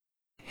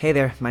Hey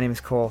there, my name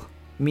is Cole.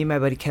 Me and my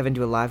buddy Kevin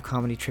do a live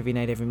comedy trivia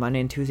night every Monday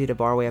and Tuesday at a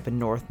bar way up in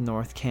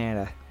North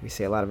Canada. We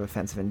say a lot of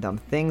offensive and dumb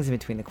things in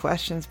between the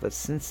questions, but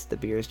since the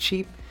beer is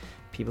cheap,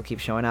 people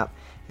keep showing up.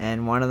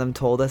 And one of them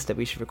told us that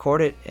we should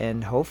record it,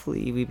 and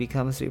hopefully we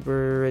become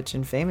super rich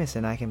and famous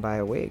and I can buy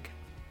a wig.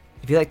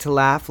 If you like to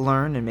laugh,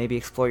 learn, and maybe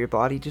explore your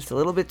body just a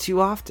little bit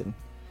too often,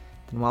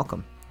 then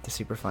welcome to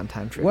Super Fun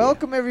Time Trivia.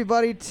 Welcome,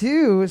 everybody,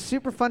 to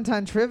Super Fun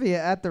Time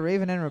Trivia at the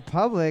Raven Inn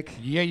Republic.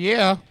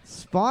 Yeah.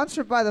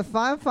 Sponsored by the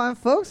fine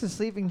folks of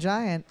Sleeping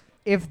Giant.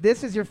 If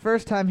this is your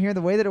first time here,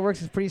 the way that it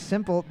works is pretty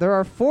simple. There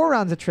are 4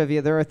 rounds of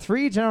trivia. There are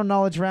 3 general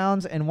knowledge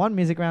rounds and 1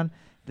 music round.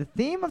 The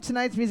theme of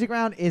tonight's music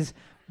round is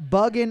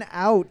bugging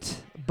out.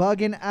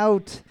 Bugging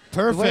out.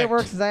 Perfect. The way it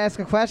works is I ask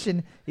a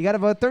question. You got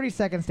about 30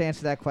 seconds to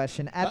answer that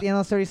question. At the end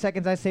of those 30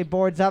 seconds, I say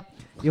boards up.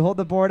 You hold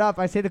the board up.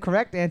 I say the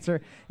correct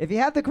answer. If you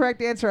have the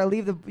correct answer,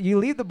 you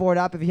leave the board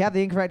up. If you have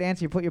the incorrect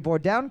answer, you put your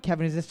board down.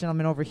 Kevin is this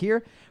gentleman over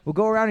here. We'll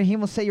go around and he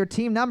will say your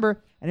team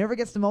number. And whoever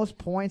gets the most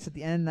points at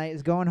the end of the night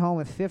is going home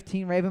with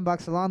 15 Raven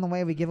Bucks. Along the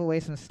way, we give away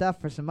some stuff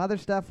for some other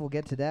stuff. We'll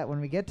get to that when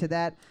we get to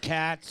that.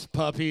 Cats,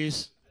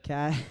 puppies,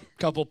 Cat.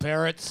 couple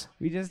parrots.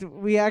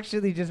 We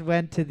actually just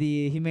went to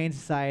the Humane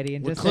Society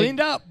and We're just cleaned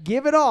said, up.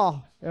 give it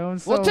all.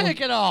 And so We'll take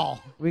it all.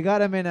 We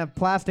got him in a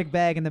plastic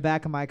bag in the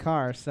back of my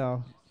car.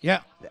 So Yeah.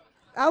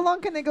 how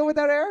long can they go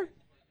without air?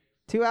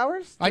 2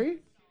 hours? 3?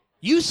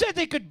 You said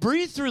they could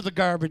breathe through the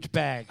garbage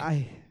bag.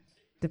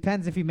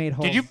 Depends if you made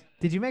holes.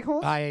 Did you make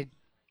holes?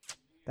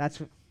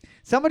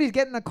 Somebody's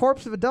getting a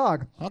corpse of a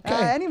dog. Okay.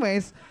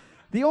 Anyways,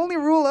 the only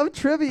rule of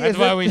trivia That's is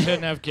why that we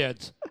shouldn't have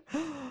kids.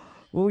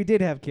 well, we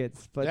did have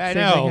kids, but I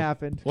same know. thing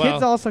happened. Well-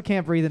 Kids also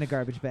can't breathe in a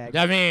garbage bag.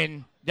 I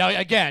mean,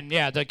 again,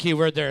 the key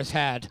word there is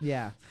had.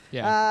 Yeah.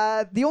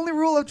 Yeah. The only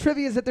rule of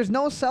trivia is that there's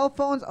no cell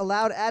phones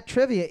allowed at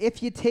trivia.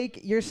 If you take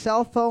your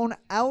cell phone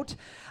out,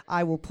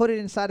 I will put it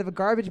inside of a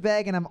garbage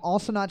bag, and I'm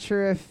also not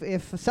sure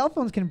if cell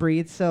phones can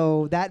breathe,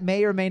 so that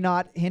may or may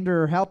not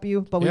hinder or help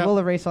you, but we Yeah. will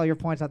erase all your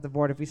points off the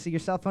board. If we see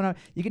your cell phone out,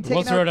 you can take We'll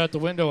it throw out. it out the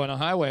window on a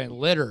highway and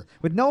litter.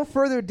 With no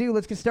further ado,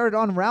 let's get started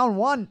on round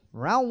 1.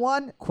 Round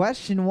 1,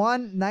 question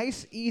 1.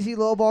 Nice, easy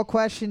lowball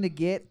question to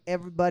get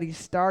everybody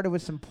started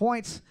with some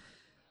points.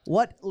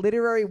 What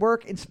literary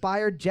work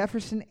inspired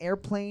Jefferson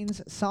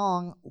Airplane's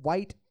song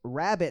White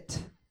Rabbit?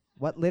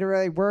 What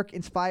literary work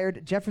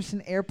inspired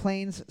Jefferson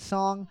Airplane's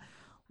song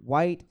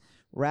White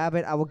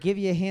Rabbit? I will give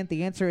you a hint.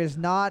 The answer is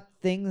not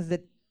things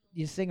that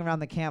you sing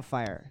around the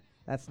campfire.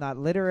 That's not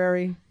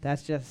literary.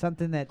 That's just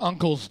something that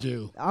Uncles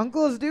do.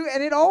 uncles do,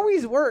 and it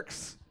always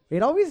works.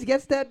 It always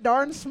gets that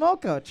darn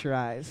smoke out your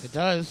eyes. It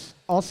does.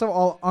 Also,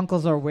 all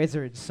uncles are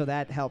wizards, so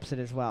that helps it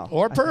as well.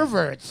 Or I think.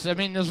 perverts. I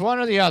mean, there's one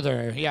or the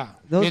other. Yeah.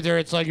 Those- Either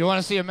it's like, you want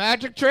to see a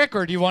magic trick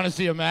or do you want to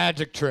see a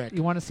magic trick?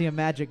 You want to see a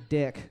magic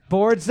dick.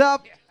 Boards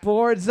up.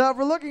 Boards up.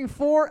 We're looking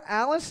for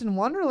Alice in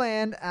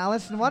Wonderland.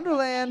 Alice in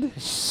Wonderland.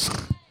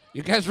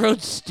 You guys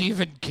wrote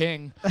Stephen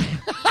King.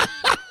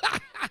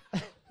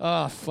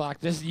 Oh, fuck.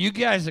 You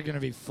guys are going to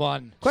be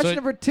fun. Question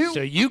number 2.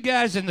 So you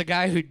guys and the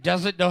guy who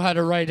doesn't know how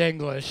to write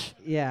English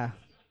Yeah.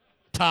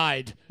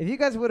 tied. If you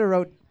guys would have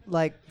wrote,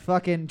 like,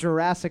 fucking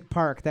Jurassic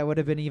Park, that would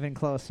have been even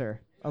closer.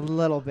 A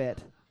little bit.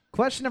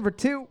 Question number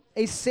 2.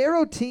 A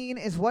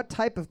serotine is what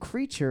type of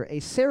creature? A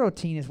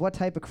serotine is what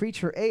type of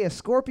creature? A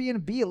scorpion,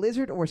 B, a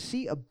lizard, or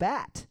C, a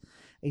bat?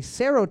 A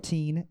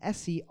serotine,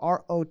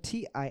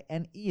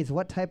 S-E-R-O-T-I-N-E, is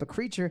what type of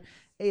creature?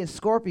 A, a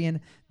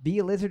scorpion, B,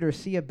 a lizard, or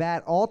C, a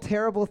bat. All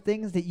terrible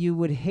things that you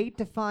would hate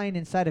to find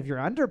inside of your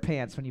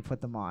underpants when you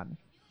put them on.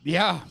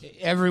 Yeah,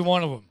 every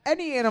one of them.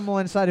 Any animal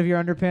inside of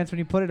your underpants when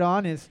you put it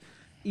on is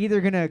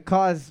either going to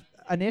cause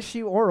an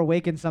issue or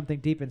awaken something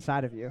deep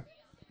inside of you.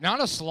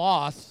 Not a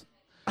sloth.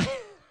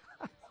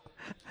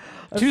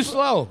 Too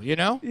slow, you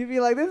know? You'd be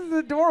like, this is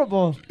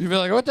adorable. You'd be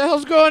like, what the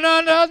hell's going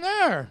on down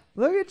there?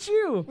 Look at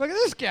you. Look at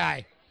this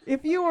guy.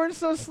 If you weren't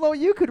so slow,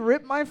 you could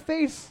rip my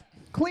face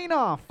clean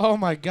off. Oh,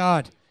 my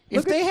God.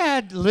 Look If they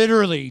had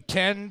literally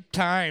 10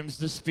 times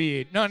the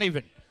speed, not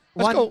even.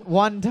 Let's go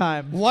One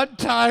time. 1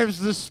 times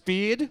the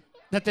speed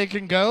that they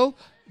can go,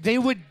 they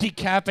would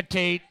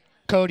decapitate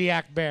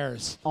Kodiak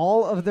bears.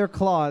 All of their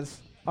claws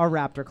are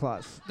raptor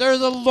claws. They're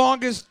the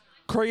longest,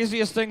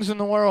 craziest things in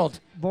the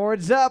world.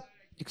 Boards up.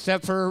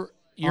 Except for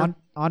your...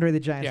 Andre the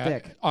Giant's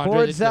dick. Andre,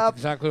 Boards that's up.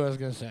 exactly what I was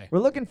going to say. We're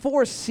looking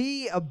for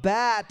C, a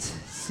bat.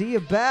 C, a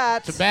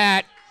bat. It's a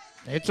bat.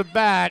 It's a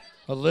bat.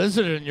 A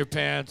lizard in your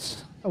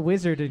pants. A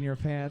wizard in your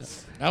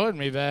pants. That wouldn't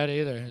be bad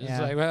either. It's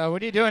Yeah. like, well,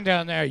 what are you doing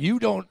down there? You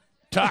don't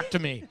talk to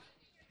me.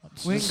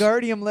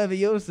 Wingardium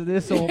Leviosa,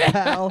 this old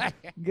pal.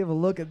 Give a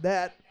look at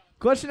that.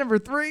 Question number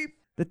 3.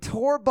 The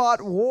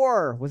Torbot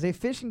War was a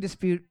fishing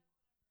dispute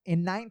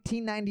in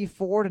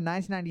 1994 to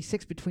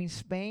 1996 between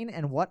Spain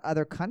and what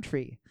other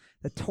country?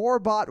 The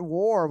Torbot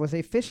War was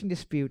a fishing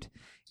dispute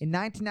in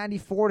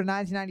 1994 to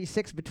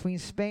 1996 between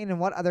Spain and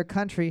what other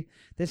country?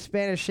 This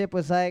Spanish ship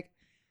was like,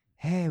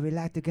 hey, we'd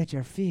like to get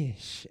your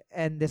fish.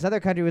 And this other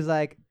country was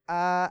like,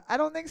 I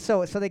don't think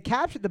so. So they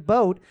captured the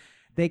boat.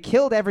 They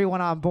killed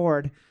everyone on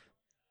board,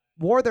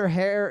 wore their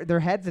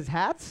heads as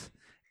hats,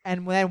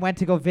 and then went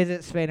to go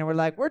visit Spain, and we're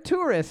like, we're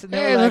tourists. And they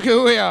Hey, were look like,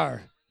 who we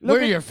are. Look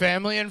We're at- your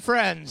family and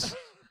friends.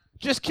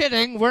 Just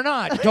kidding. We're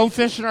not. Don't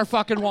fish in our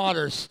fucking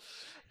waters.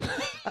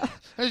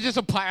 There's just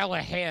a pile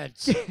of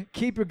heads.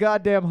 keep your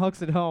goddamn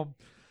hooks at home.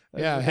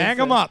 That's Yeah, what they hang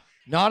them said. up.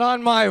 Not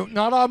on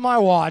my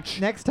watch.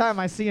 Next time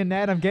I see a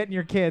net, I'm getting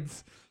your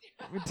kids.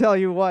 Let me tell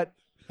you what.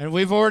 And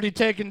we've already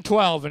taken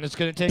 12, and it's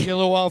going to take you a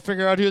little while to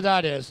figure out who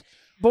that is.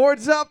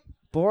 Boards up.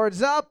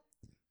 Boards up.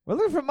 We're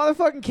looking for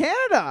motherfucking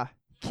Canada.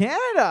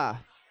 Canada.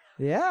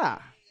 Yeah.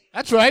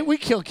 That's right. We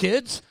kill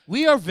kids.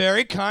 We are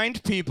very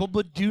kind people,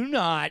 but do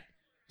not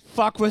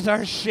fuck with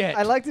our shit.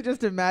 I like to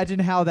just imagine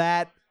how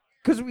that,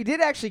 because we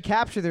did actually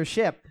capture their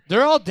ship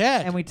They're all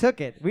dead. and we took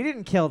it. We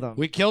didn't kill them.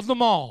 We killed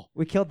them all.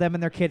 We killed them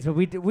and their kids, but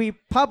we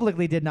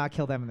publicly did not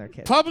kill them and their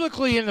kids.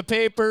 Publicly in the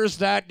papers,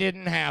 that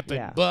didn't happen.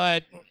 Yeah.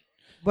 But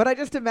But I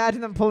just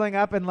imagine them pulling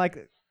up and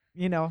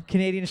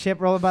Canadian ship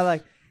rolling by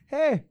like,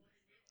 hey,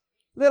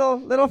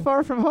 little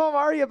far from home,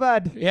 are you,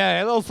 bud?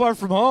 yeah, a little far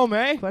from home,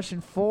 eh? Question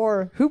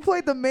 4. Who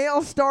played the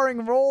male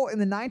starring role in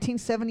the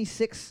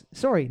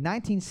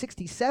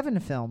 1967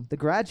 film, The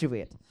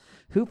Graduate?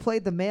 Who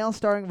played the male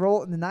starring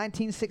role in the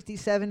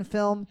 1967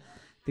 film,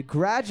 The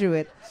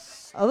Graduate?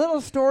 A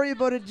little story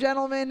about a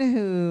gentleman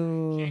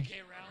who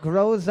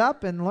grows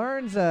up and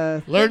learns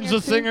a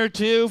Thing or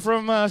two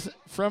from a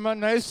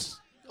nice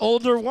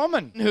older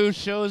woman who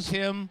shows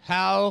him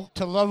how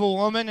to love a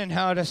woman and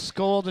how to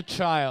scold a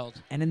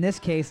child. And in this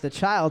case, the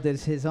child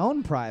is his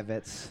own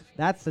privates.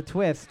 That's the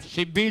twist.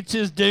 She beats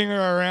his dinger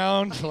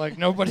around like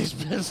nobody's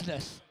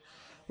business.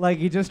 Like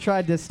he just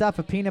tried to stuff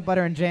a peanut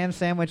butter and jam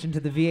sandwich into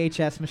the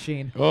VHS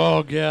machine.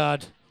 Oh,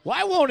 God.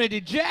 Why won't it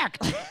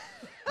eject?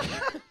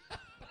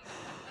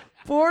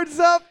 Boards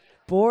up.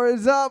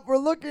 Boards up. We're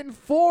looking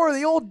for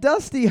the old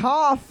Dusty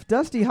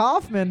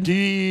Hoffman.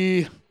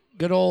 D.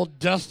 Good old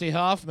Dusty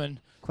Hoffman.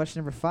 Question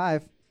number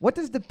 5. What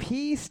does the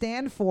P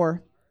stand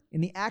for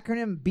in the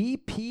acronym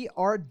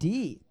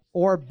BPRD,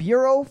 or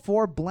Bureau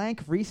for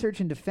Blank Research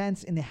and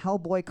Defense in the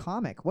Hellboy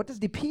comic? What does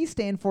the P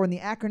stand for in the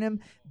acronym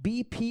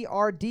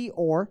BPRD,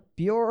 or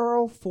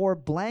Bureau for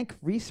Blank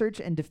Research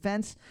and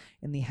Defense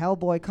in the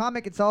Hellboy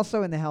comic? It's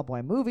also in the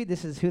Hellboy movie.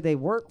 This is who they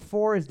work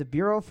for, is the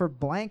Bureau for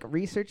Blank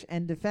Research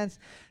and Defense,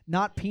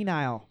 not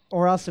penile,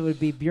 or else it would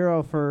be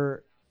Bureau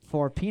for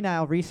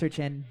Penile Research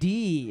and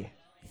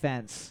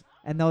Defense.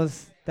 And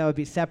that would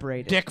be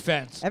separated. Dick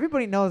fence.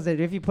 Everybody knows that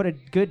if you put a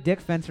good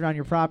dick fence around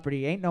your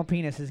property, ain't no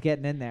penis is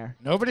getting in there.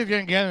 Nobody's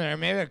going to get in there.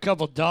 Maybe a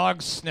couple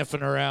dogs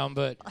sniffing around,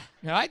 but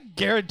I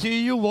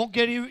guarantee you won't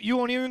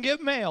even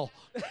get mail.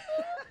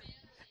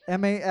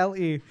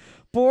 MALE.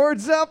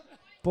 Boards up.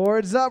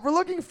 Boards up. We're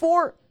looking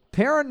for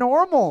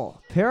paranormal.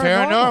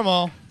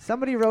 Paranormal.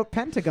 Somebody wrote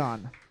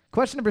Pentagon.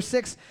 Question number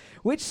 6.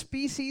 Which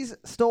species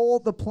stole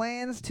the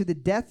plans to the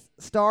Death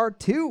Star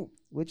 2?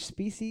 Which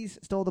species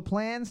stole the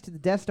plans to the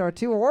Death Star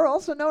 2, or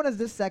also known as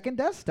the second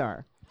Death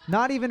Star?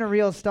 Not even a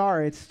real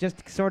star. It's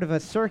just sort of a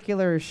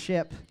circular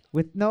ship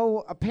with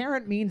no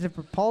apparent means of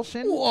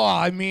propulsion. Well,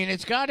 I mean,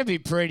 it's got to be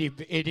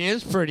it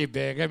is pretty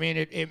big. I mean,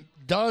 it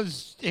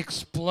does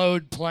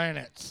explode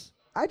planets.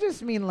 I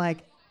just mean,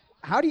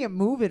 how do you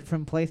move it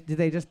from place? Do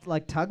they just,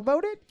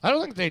 tugboat it? I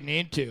don't think they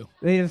need to.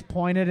 They just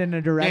point it in a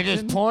They direction?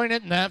 just point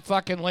it and that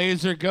fucking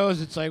laser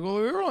goes. It's like, well,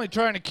 we were only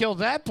trying to kill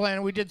that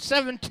planet. We did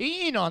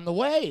 17 on the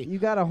way. You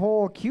got a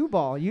whole cue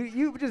ball.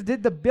 You just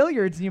did the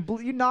billiards and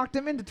you knocked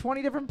them into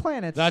 20 different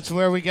planets. That's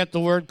where we get the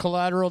word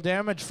collateral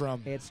damage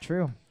from. It's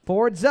true.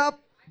 Boards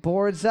up.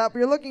 Boards up.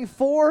 You're looking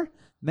for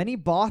many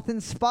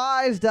Bothan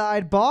spies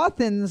died.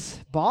 Bothans.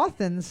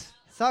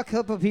 Saw a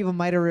couple of people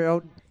might have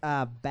wrote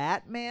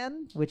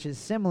Batman, which is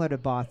similar to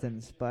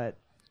Bothans, but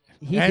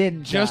he And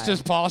didn't just die.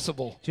 as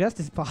possible. Just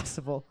as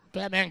possible.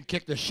 Batman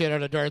kicked the shit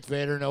out of Darth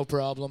Vader, no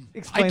problem.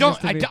 Explain I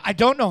don't. this to me. I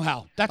don't know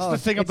how. That's Oh, the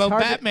thing it's about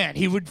hard to- Batman.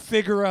 He would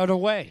figure out a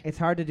way. It's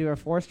hard to do a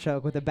force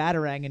choke with a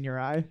batarang in your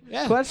eye.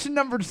 Yeah. Question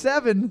number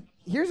 7.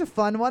 Here's a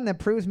fun one that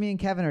proves me and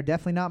Kevin are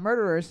definitely not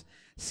murderers.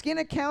 Skin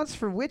accounts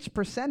for which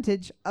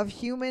percentage of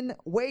human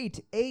weight?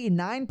 A,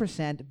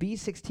 9%, B,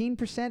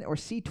 16%, or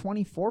C,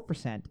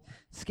 24%?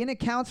 Skin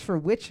accounts for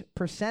which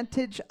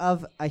percentage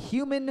of a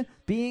human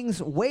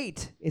being's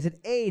weight? Is it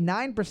A,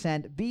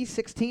 9%, B,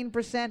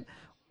 16%,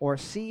 or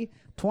C,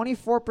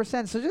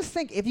 24%? So just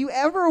think, if you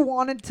ever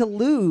wanted to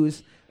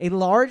lose a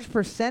large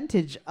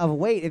percentage of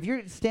weight, if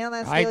you're standing on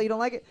that scale, you don't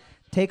like it,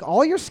 take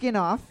all your skin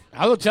off.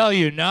 I will tell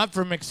you, not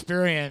from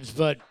experience,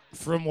 but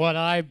from what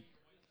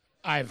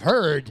I've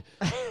heard,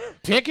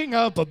 picking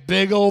up a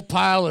big old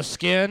pile of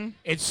skin,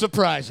 it's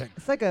surprising.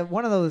 It's like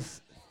one of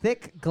those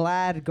thick,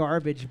 glad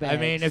garbage bags. I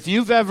mean, if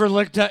you've ever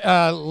licked up,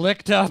 I'm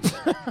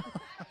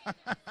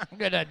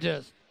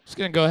just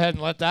gonna go ahead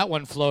and let that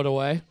one float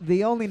away.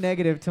 The only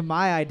negative to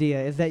my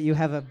idea is that you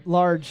have a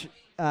large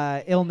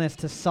illness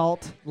to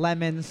salt,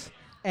 lemons,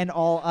 and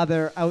all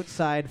other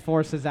outside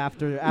forces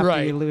after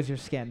Right. you lose your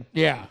skin.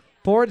 Yeah.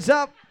 Boards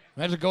up.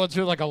 Imagine going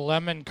through like a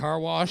lemon car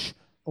wash.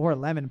 Or a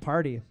lemon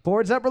party.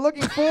 Boards up. We're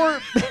looking for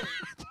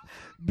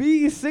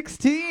B,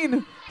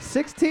 16%.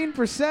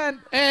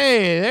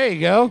 Hey, there you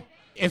go.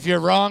 If you're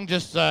wrong,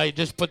 just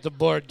put the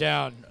board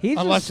down.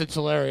 Unless it's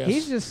hilarious.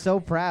 He's just so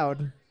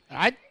proud.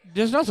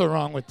 There's nothing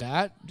wrong with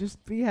that.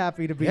 Just be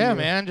happy to be Yeah, you.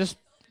 man. Just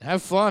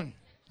have fun.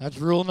 That's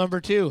rule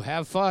number 2.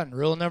 Have fun.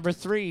 Rule number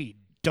 3.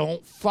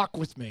 Don't fuck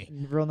with me.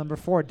 Rule number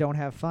 4, don't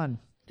have fun.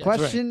 That's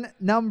Question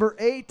number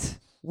 8.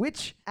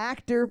 Which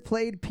actor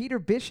played Peter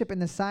Bishop in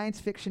the science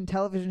fiction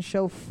television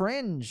show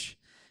Fringe?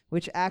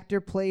 Which actor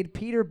played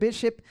Peter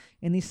Bishop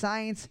in the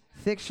science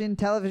fiction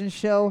television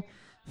show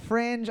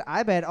Fringe?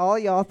 I bet all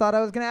y'all thought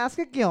I was going to ask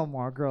a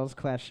Gilmore Girls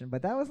question,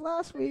 but that was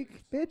last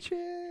week,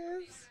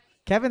 bitches.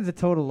 Kevin's a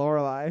total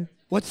Lorelai.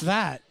 What's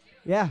that?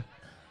 Yeah.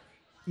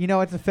 You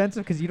know it's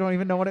offensive because you don't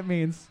even know what it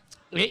means.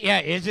 Yeah,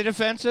 is it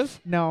offensive?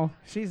 No,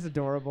 she's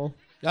adorable.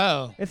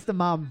 Oh. It's the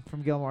mom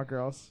from Gilmore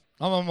Girls.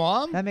 I'm a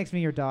mom? That makes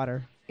me your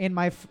daughter. In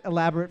my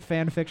elaborate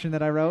fan fiction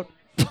that I wrote.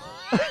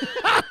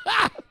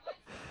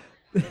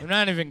 I'm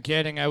not even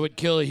kidding. I would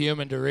kill a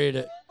human to read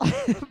it.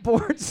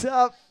 Boards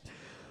up.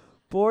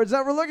 Boards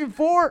up. We're looking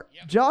for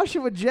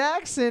Joshua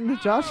Jackson.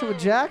 Joshua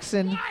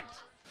Jackson.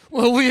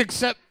 Will we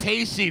accept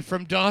Pacey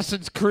from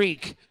Dawson's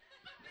Creek?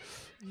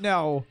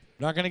 No.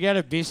 Not going to get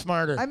it. Be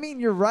smarter. I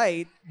mean, you're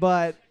right,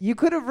 but you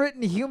could have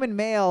written human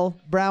male,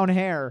 brown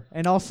hair,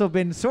 and also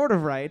been sort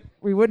of right.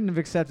 We wouldn't have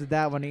accepted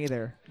that one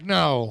either.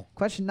 No.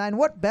 Question 9.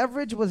 What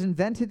beverage was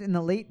invented in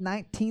the late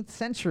 19th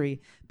century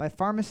by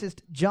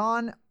pharmacist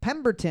John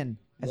Pemberton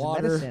as Water.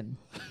 a medicine?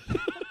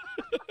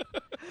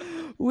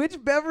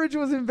 Which beverage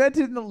was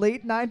invented in the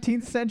late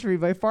 19th century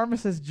by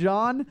pharmacist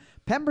John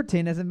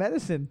Pemberton as a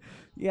medicine?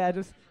 Yeah,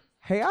 just,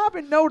 hey, I've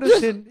been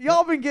noticing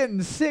y'all been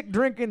getting sick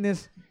drinking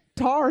this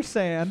tar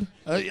sand.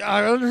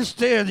 I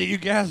understand that you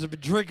guys have been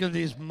drinking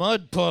these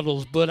mud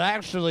puddles, but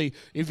actually,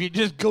 if you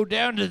just go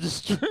down to the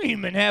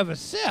stream and have a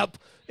sip,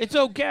 it's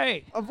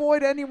okay.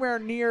 Avoid anywhere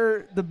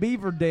near the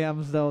beaver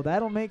dams, though.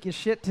 That'll make you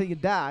shit till you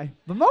die.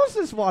 But most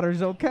of this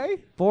water's okay.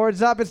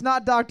 Boards up. It's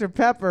not Dr.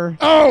 Pepper.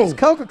 Oh! It's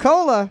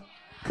Coca-Cola.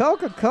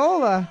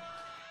 Coca-Cola.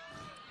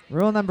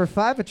 Rule number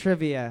 5 of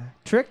trivia.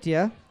 Tricked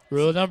ya.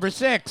 Rule number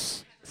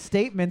 6.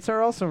 Statements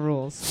are also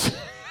rules.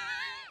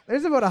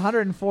 There's about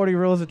 140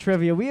 rules of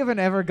trivia. We haven't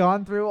ever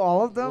gone through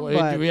all of them,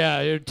 but Yeah,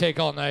 it would take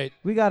all night.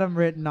 we got them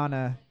written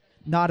on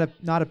not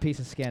a piece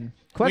of skin.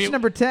 Question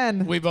number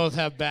 10. We both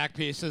have back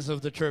pieces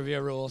of the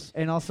trivia rules.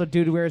 And also,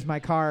 Dude, Where's My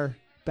Car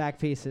back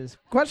pieces.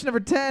 Question number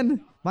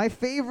 10. My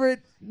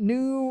favorite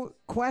new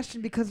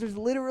question, because there's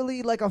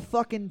literally like a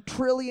fucking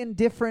trillion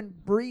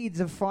different breeds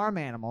of farm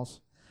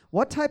animals.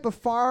 What type of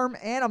farm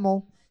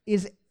animal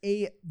is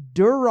a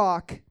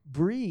Duroc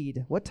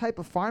breed? What type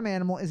of farm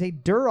animal is a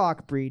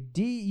Duroc breed?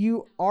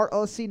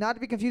 D-U-R-O-C. Not to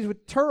be confused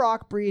with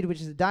Turok breed, which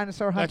is a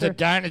dinosaur hunter.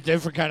 That's a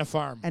different kind of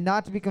farm. And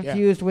not to be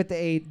confused with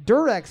a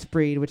Durex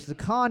breed, which is a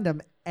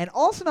condom. And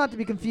also not to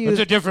be confused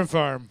It's a different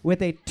farm.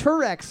 with a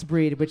Turex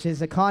breed, which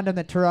is a condom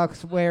that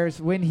Turex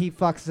wears when he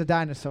fucks a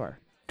dinosaur.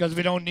 Because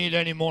we don't need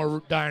any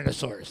more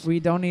dinosaurs. We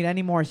don't need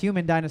any more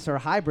human dinosaur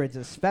hybrids,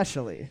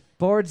 especially.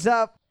 Boards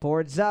up.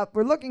 Boards up.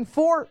 We're looking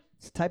for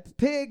type of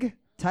pig.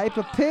 Type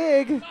of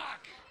pig.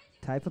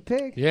 Type of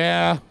pig.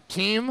 Yeah.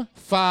 Team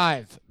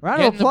 5. Round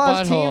Get of in the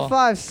applause, Team butthole.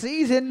 5.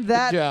 Season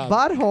that job.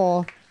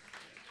 butthole.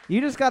 You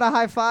just got a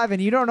high five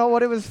and you don't know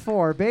what it was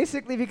for.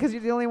 Basically, because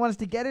you're the only ones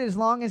to get it, as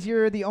long as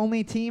you're the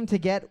only team to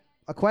get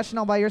a question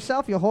all by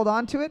yourself, you'll hold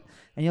on to it,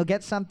 and you'll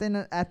get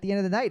something at the end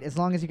of the night, as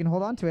long as you can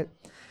hold on to it.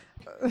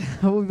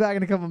 We'll be back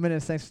in a couple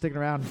minutes. Thanks for sticking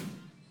around.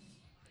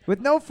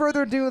 With no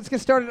further ado, let's get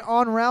started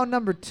on round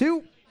number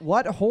 2.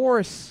 What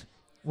horse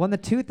won the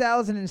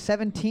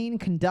 2017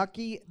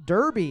 Kentucky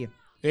Derby?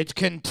 It's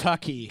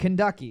Kentucky.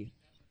 Kentucky.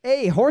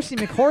 A. Horsey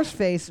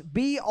McHorseface.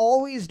 B.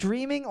 Always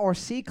Dreaming. Or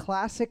C.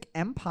 Classic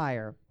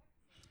Empire.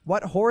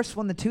 What horse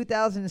won the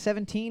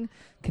 2017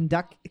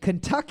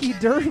 Kentucky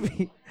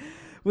Derby?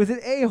 Was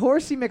it A.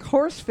 Horsey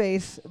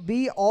McHorseface,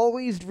 B.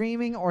 Always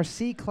Dreaming, or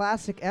C.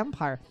 Classic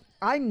Empire?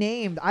 I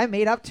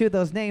made up 2 of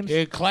those names.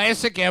 Dude,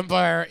 Classic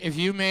Empire, if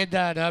you made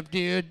that up,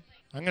 dude,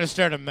 I'm going to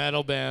start a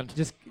metal band.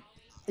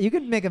 You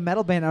could make a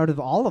metal band out of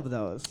all of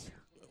those.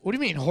 What do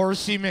you mean,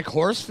 Horsey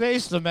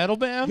McHorseface, the metal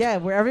band? Yeah,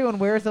 where everyone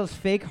wears those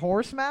fake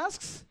horse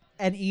masks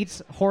and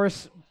eats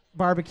horse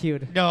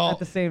barbecued No. at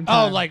the same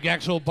time. Oh, like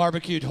actual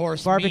barbecued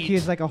horse barbecue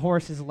is meat. like a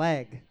horse's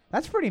leg.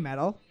 That's pretty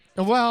metal.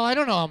 Well, I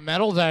don't know how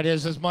metal that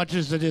is as much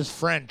as it is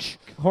French.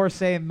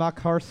 Horse muck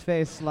horse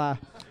face la.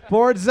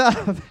 Boards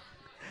up.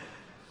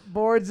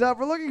 Boards up.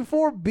 We're looking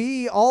for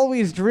B.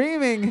 Always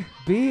Dreaming.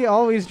 B.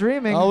 Always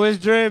Dreaming. Always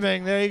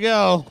dreaming. There you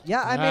go.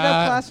 Yeah, I made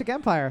up Classic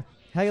Empire.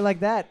 How you like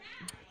that?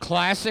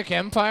 Classic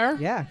Empire?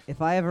 Yeah.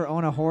 If I ever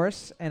own a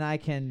horse and I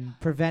can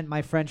prevent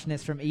my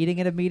Frenchness from eating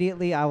it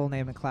immediately, I will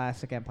name it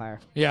Classic Empire.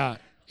 Yeah.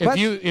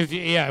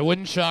 It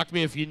wouldn't shock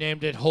me if you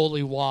named it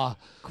Holy Wa.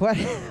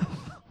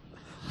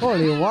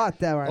 Holy what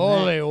that were.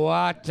 Holy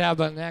Wa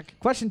Tabernacle.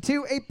 Question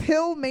 2. A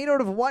pill made out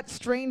of what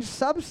strange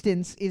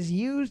substance is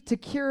used to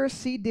cure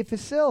C.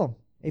 difficile?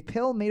 A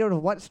pill made out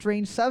of what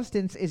strange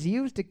substance is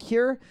used to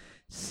cure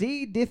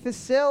C.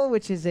 difficile,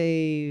 which is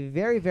a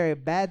very, very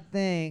bad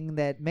thing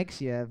that makes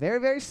you very,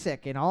 very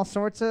sick in all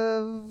sorts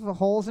of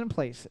holes and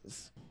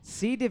places.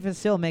 C.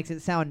 difficile makes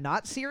it sound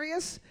not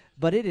serious,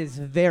 but it is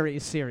very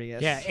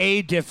serious. Yeah,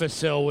 A.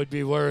 difficile would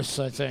be worse,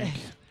 I think.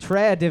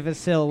 Très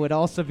difficile would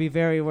also be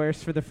very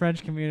worse for the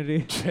French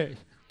community.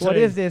 What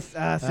is this?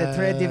 C'est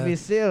très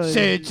difficile.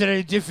 C'est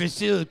très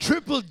difficile.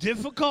 Triple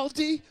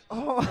difficulty?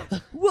 Oh,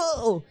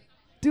 whoa!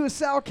 Do a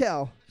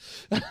salchow.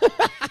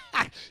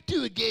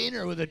 Do a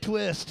gainer with a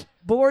twist.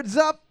 Boards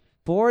up.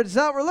 Boards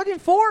up. We're looking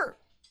for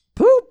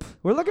poop.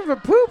 We're looking for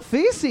poop.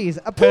 Feces.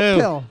 A poop Poo.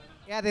 pill.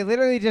 Yeah, they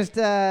literally just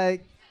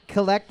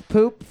collect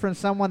poop from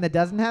someone that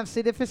doesn't have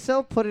C.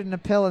 difficile, put it in a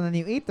pill, and then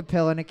you eat the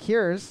pill, and it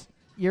cures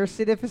your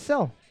C.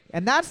 difficile.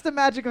 And that's the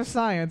magic of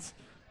science.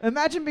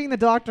 Imagine being the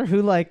doctor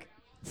who, like,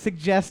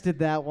 suggested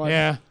that one.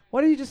 Yeah.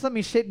 Why don't you just let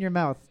me shit in your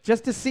mouth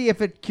just to see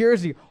if it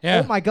cures you?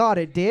 Yeah. Oh, my God,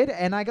 it did,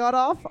 and I got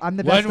off? I'm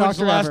the best When was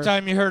doctor the last ever.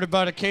 time you heard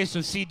about a case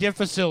of C.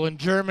 difficile in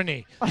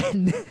Germany?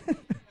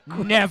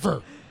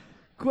 Never.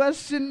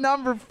 Question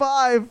number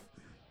 5.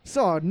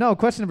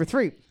 Question number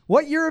 3.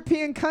 What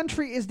European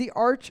country is the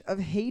Arch of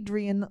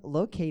Hadrian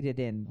located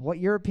in? What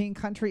European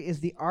country is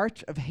the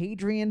Arch of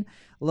Hadrian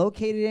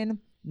located in?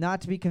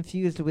 Not to be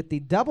confused with the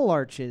double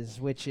arches,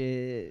 which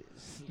is...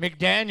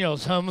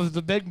 McDaniels, home of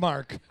the Big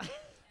Mark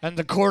and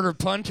the quarter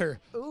punter.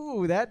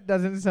 Ooh, that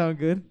doesn't sound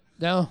good.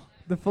 No.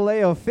 The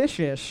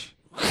Filet-O-Fish-ish.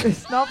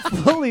 It's not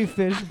fully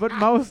fish, but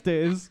most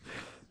is.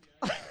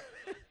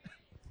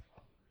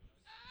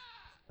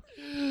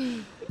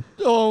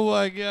 Oh,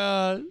 my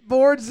God.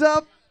 Boards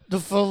up. The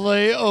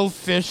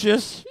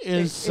Filet-O-Fishes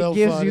is so it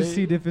gives funny. you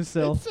C.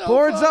 difficile. It's so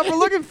Boards up. funny. We're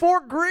looking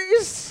for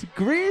Grease.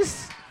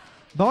 Grease.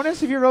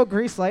 Bonus if you wrote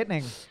Grease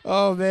Lightning.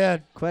 Oh,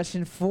 man.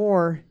 Question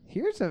 4.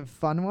 Here's a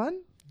fun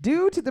one.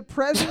 Due to the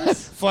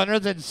presence...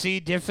 Funner than C.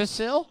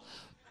 difficile?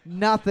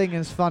 Nothing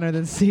is funner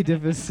than C.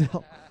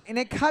 difficile. In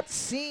a cut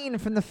scene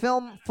from the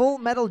film Full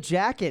Metal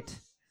Jacket,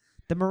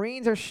 the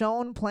Marines are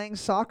shown playing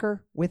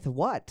soccer with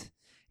what?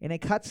 In a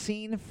cut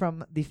scene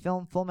from the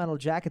film Full Metal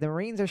Jacket, the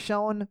Marines are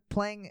shown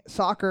playing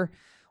soccer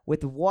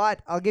with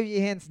what? I'll give you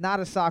hints. Not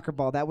a soccer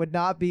ball. That would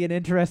not be an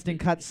interesting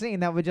cut scene.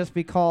 That would just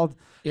be called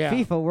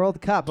FIFA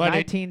World Cup But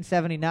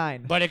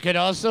 1979. But it could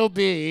also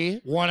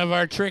be one of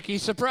our tricky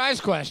surprise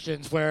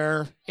questions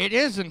where it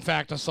is, in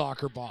fact, a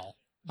soccer ball.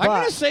 I'm But-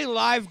 going to say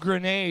live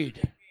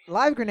grenade.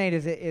 Live grenade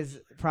is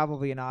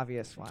probably an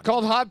obvious one. It's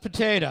called hot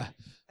potato.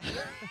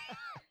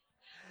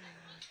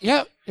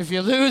 Yep. If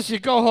you lose, you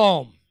go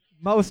home.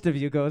 Most of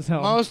you goes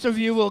home. Most of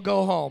you will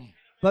go home.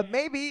 But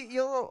maybe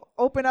you'll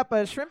open up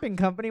a shrimping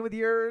company with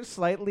your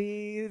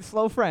slightly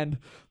slow friend.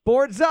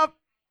 Boards up.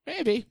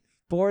 Maybe.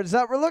 Boards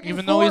up. We're looking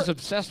Even for... though he's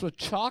obsessed with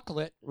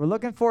chocolate. We're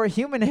looking for a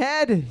human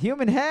head.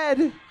 Human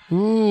head.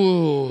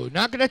 Ooh,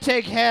 not going to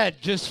take head,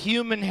 just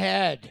human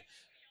head.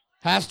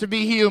 Has to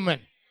be human.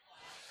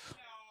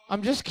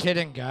 I'm just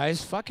kidding,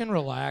 guys. Fucking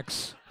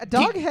relax. A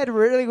dog head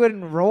really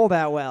wouldn't roll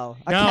that well.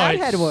 A No, cat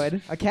it's- head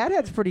would. A cat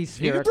head's pretty You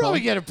spherical. could probably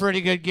get a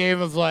pretty good game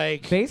of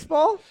like,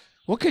 Baseball?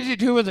 what could you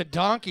do with a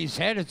donkey's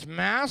head? It's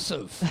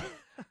massive.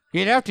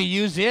 You'd have to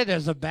use it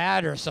as a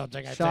bat or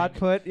something, I Shot think.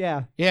 put,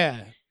 yeah.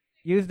 Yeah.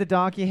 Use the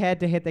donkey head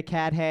to hit the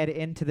cat head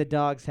into the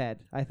dog's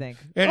head, I think.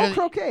 Into-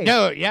 croquet.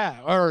 No, yeah,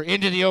 or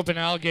into the open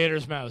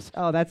alligator's mouth.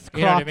 Oh, that's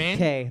You know what I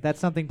croquet. mean? That's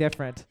something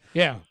different.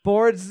 Yeah.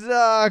 Boards,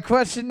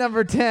 question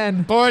number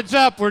 10. Boards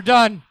up, we're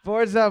done.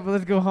 Boards up,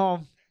 let's go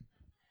home.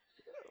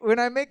 When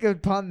I make a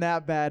pun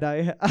that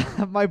bad,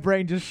 my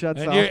brain just shuts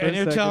And off you're, for and a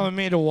you're second. telling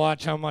me to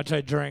watch how much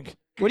I drink.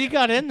 What do you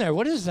got in there?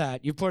 What is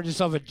that? You poured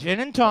yourself a gin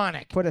and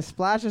tonic. Put a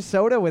splash of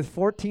soda with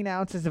 14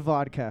 ounces of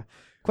vodka.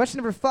 Question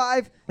number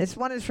 5. This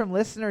one is from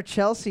listener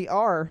Chelsea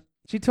R.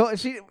 She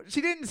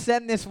didn't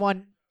send this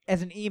one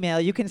as an email.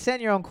 You can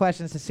send your own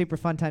questions to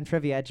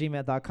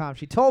superfuntimetrivia@gmail.com.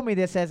 She told me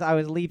this as I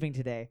was leaving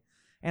today,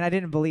 and I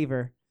didn't believe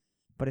her.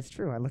 But it's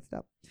true. I looked it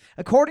up.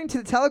 According to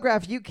the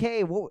Telegraph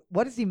UK,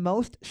 what is the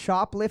most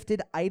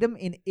shoplifted item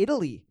in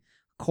Italy?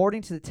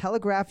 According to the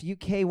Telegraph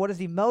UK, what is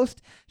the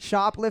most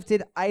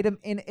shoplifted item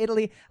in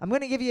Italy? I'm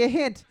going to give you a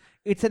hint.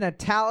 It's an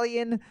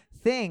Italian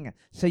thing.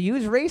 So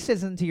use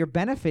racism to your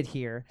benefit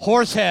here.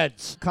 Horse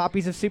heads.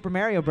 Copies of Super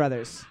Mario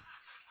Brothers.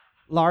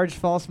 Large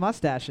false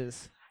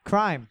mustaches.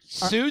 Crime.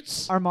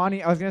 Suits.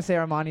 Armani. I was going to say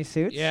Armani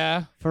suits.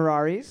 Yeah.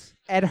 Ferraris.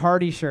 Ed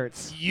Hardy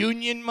shirts.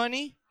 Union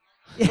money.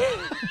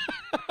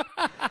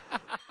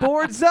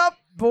 Boards up.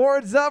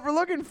 Boards up. We're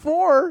looking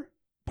for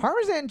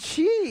Parmesan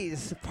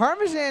cheese.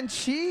 Parmesan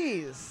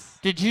cheese.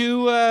 Did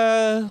you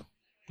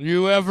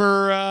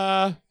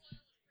ever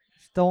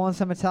Stolen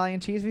some Italian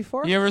cheese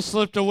before? you ever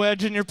slipped a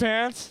wedge in your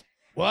pants?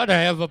 What?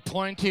 I have a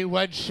pointy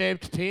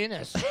wedge-shaped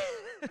penis.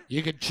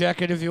 You could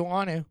check it if you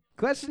want to.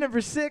 Question number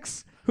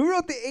 6. Who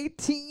wrote the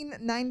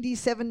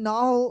 1897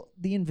 novel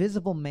The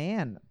Invisible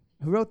Man?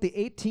 Who wrote the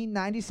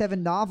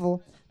 1897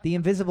 novel The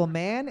Invisible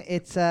Man?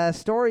 It's a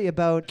story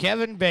about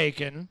Kevin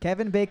Bacon,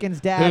 Kevin Bacon's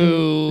dad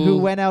Who- who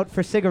went out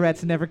for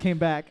cigarettes and never came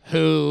back.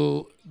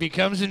 who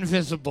becomes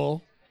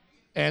invisible,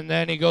 and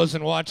then he goes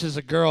and watches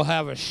a girl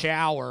have a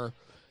shower,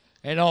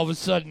 and all of a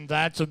sudden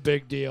that's a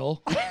big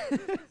deal.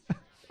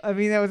 I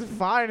mean, that was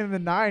fine in the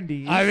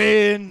 90s. I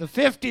mean, the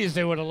 50s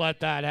they would have let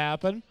that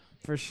happen.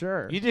 For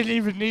sure. You didn't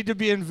even need to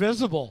be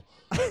invisible.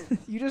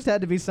 You just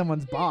had to be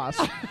someone's boss.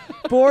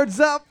 Boards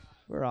up.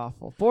 We're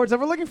awful. Boards up.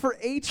 We're looking for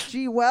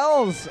H.G.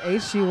 Wells.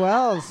 H.G.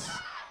 Wells.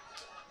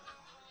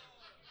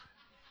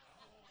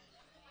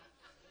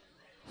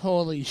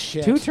 Holy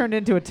shit. Two turned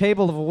into a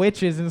table of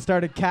witches and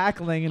started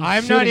cackling and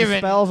I'm shooting not even-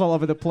 spells all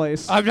over the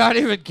place. I'm not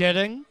even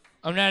kidding.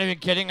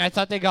 I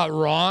thought they got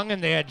wrong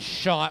and they had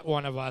shot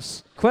one of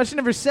us. Question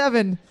number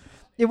 7.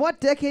 In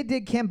what decade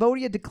did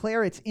Cambodia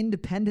declare its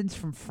independence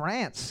from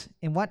France?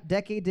 In what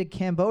decade did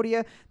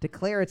Cambodia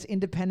declare its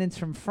independence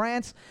from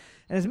France?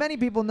 And as many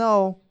people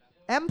know,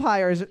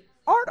 empires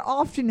aren't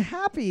often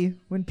happy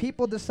when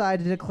people decide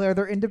to declare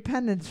their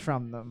independence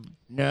from them.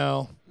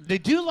 No. They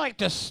do like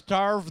to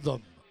starve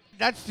them.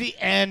 That's the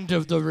end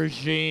of the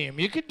regime.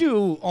 You can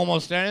do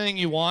almost anything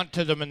you want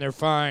to them and they're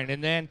fine.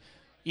 And then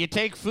you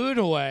take food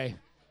away.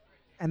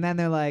 And then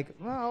they're like,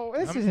 well,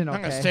 this isn't okay.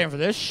 I'm going to stand for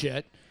this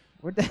shit.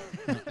 We're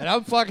And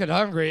I'm fucking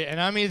hungry,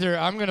 and I'm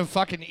going to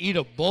fucking eat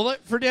a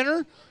bullet for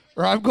dinner,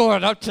 or I'm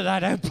going up to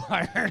that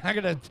empire. I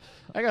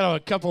got a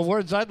couple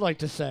words I'd like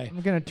to say.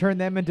 I'm going to turn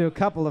them into a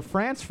couple of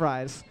France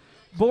fries.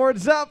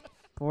 Boards up.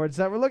 Boards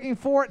up. We're looking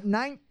for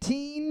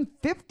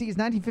 1950s,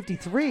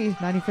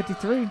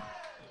 1953.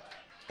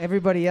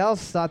 Everybody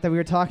else thought that we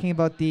were talking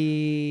about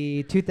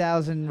the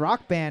 2000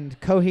 rock band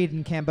Coheed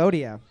in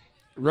Cambodia.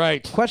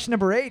 Right. Question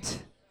number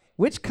 8.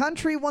 Which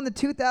country won the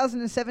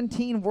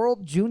 2017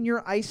 World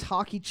Junior Ice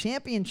Hockey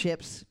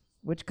Championships?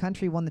 Which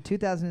country won the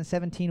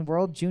 2017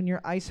 World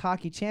Junior Ice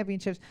Hockey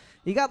Championships?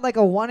 You got like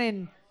a 1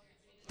 in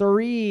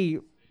 3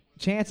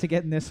 chance of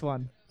getting this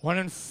one. 1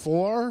 in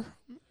 4,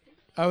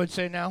 I would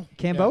say now.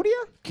 Cambodia?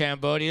 Yeah.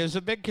 Cambodia is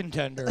a big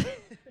contender.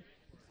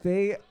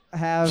 They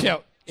have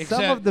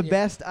some of the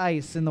best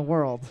ice in the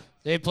world.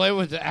 They play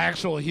with the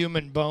actual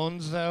human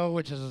bones, though,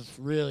 which is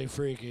really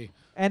freaky.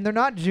 And they're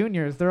not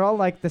juniors. They're all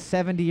like the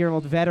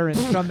 70-year-old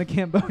veterans from the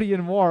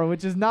Cambodian War,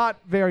 which is not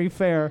very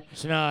fair.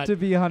 It's not. To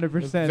be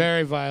 100%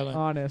 very violent.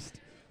 honest.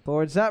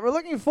 Boards up. We're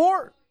looking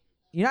for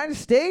United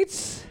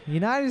States.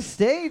 United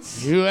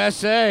States.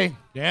 USA.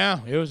 Yeah,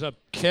 it was a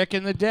kick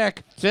in the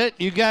dick. That's it.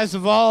 You guys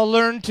have all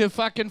learned to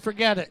fucking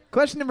forget it.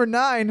 Question number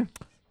 9.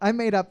 I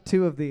made up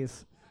 2 of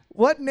these.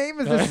 What name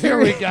is the Here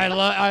we series? go.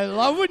 I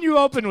love when you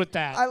open with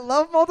that. I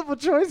love multiple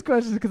choice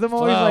questions because I'm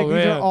always Oh,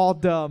 these are man. all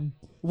dumb.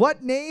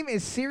 What name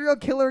is serial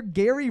killer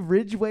Gary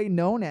Ridgway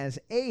known as?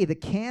 A, the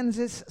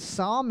Kansas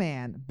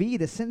Sawman, B,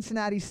 the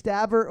Cincinnati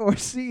Stabber, or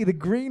C, the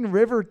Green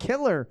River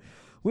Killer?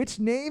 Which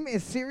name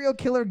is serial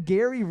killer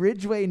Gary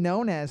Ridgway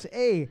known as?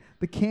 A,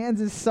 the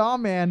Kansas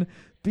Sawman,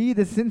 B,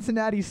 the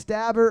Cincinnati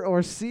Stabber,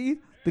 or C,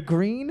 the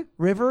Green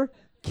River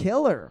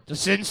Killer? The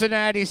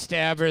Cincinnati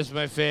Stabber is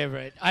my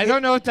favorite. I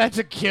don't know if that's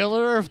a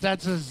killer or if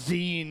that's a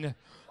zine.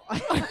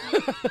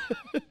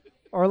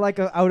 Or like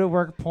a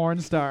out-of-work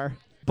porn star.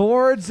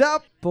 Boards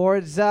up.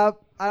 Boards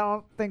up. I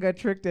don't think I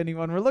tricked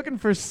anyone. We're looking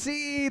for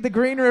C, the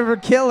Green River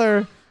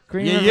Killer.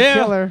 Green River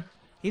Killer.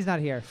 He's not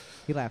here.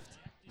 He left.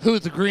 Who,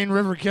 the Green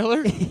River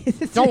Killer?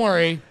 Don't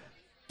worry.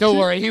 Don't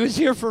worry. He was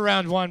here for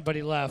round 1, but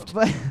he left.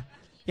 But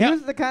he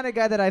was the kind of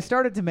guy that I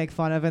started to make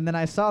fun of, and then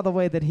I saw the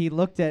way that he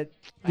looked at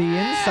the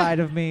inside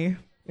of me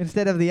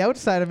instead of the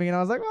outside of me, and I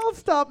was like, well, I'll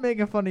stop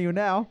making fun of you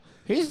now.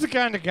 He's the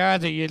kind of guy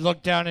that you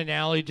look down an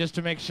alley just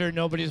to make sure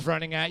nobody's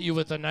running at you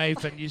with a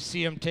knife and you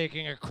see him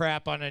taking a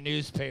crap on a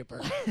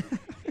newspaper.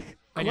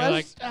 And you're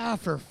like,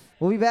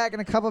 We'll be back in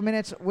a couple of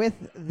minutes with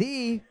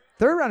the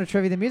third round of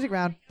Trivia, the music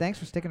round. Thanks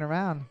for sticking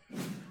around.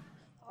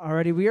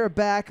 Alrighty, we are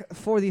back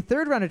for the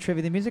third round of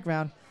Trivia, the music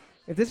round.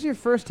 If this is your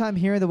first time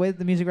hearing, the way that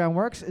the music round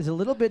works is a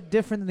little bit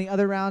different than the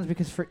other rounds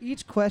because for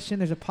each question,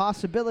 there's a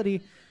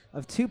possibility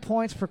of 2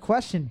 points per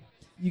question.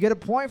 You get a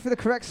point for the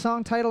correct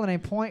song title and a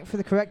point for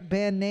the correct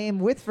band name.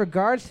 With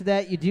regards to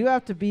that, you do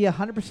have to be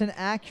 100%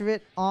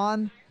 accurate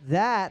on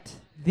that.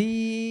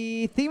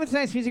 The theme of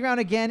tonight's music round,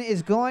 again,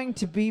 is going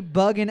to be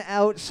bugging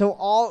out, so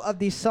all of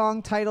these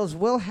song titles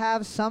will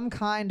have some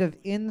kind of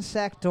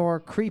insect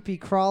or creepy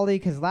crawly,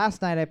 because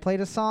last night I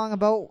played a song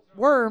about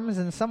worms,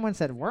 and someone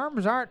said,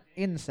 worms aren't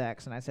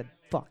insects, and I said,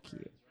 fuck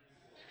you.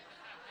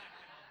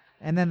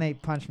 And then they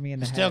punched me in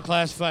the still head.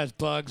 classified as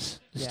bugs.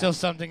 Yeah. Still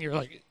something you're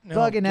like, no,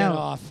 Bugging get out.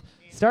 off.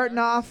 Starting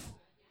off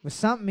with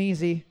something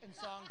easy.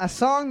 A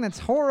song that's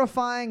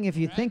horrifying if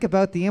you think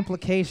about the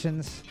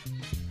implications.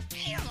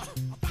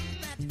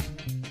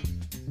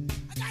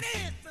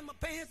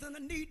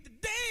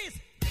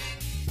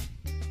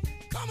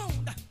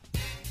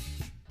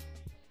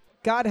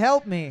 God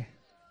help me.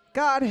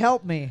 God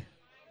help me.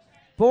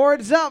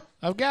 Boards up.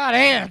 I've got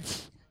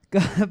ants.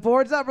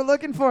 Boards up. We're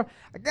looking for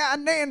I got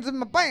ants in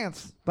my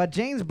pants by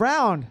James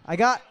Brown. I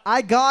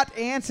got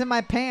ants in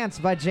my pants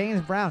by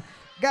James Brown.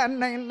 Got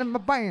ants in my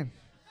pants.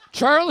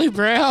 Charlie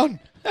Brown.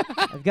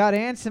 I've got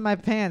ants in my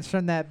pants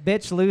from that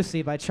bitch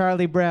Lucy by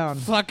Charlie Brown.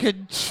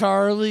 Fucking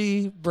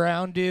Charlie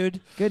Brown, dude.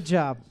 Good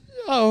job.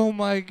 Oh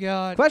my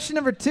God. Question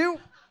number 2.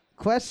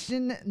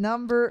 Question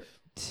number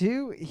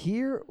 2.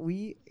 Here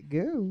we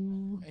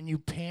go. And you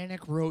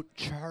panic wrote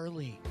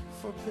Charlie.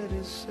 For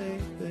pity's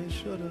sake, they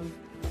should have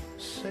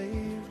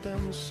saved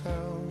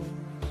themselves.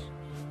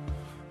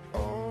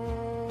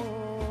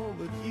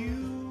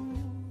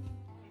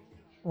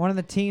 One of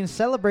the teams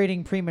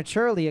celebrating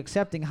prematurely,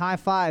 accepting high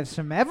fives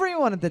from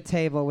everyone at the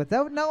table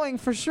without knowing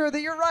for sure that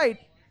you're right.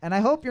 And I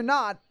hope you're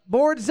not.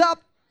 Boards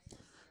up.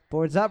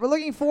 Boards up. We're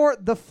looking for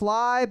The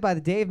Fly by the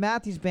Dave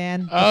Matthews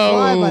Band. The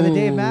Fly by the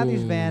Dave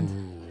Matthews Band.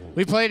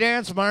 We played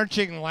dance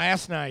marching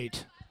last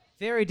night.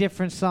 Very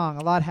different song.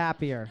 A lot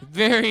happier.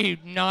 Very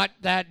not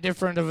that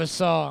different of a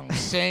song.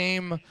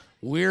 Same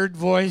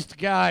weird-voiced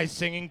guy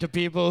singing to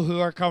people who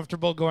are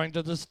comfortable going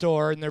to the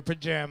store in their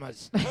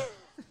pajamas.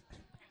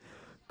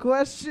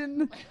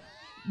 Question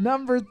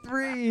number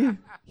 3.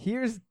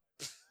 Here's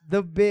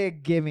the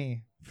big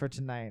gimme for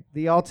tonight.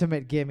 The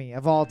ultimate gimme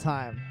of all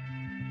time.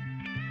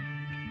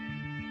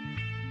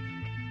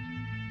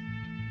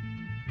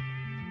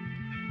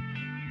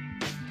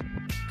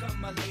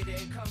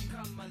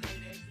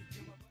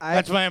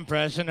 That's my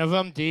impression of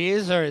him.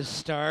 These are his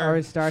star. Or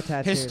his star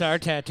tattoos. His star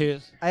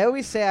tattoos. I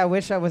always say I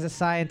wish I was a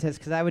scientist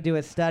because I would do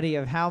a study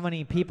of how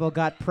many people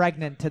got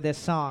pregnant to this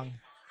song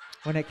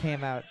when it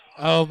came out.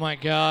 Oh my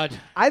God.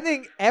 I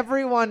think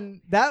everyone,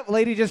 that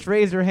lady just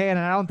raised her hand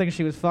and I don't think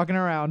she was fucking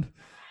around.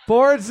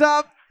 Boards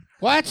up.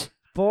 What?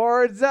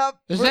 Boards up.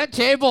 Is that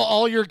table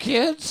all your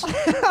kids?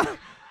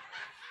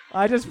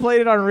 I just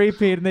played it on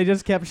repeat and they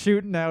just kept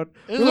shooting out.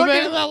 There's a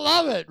man that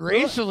love it.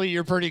 Racially,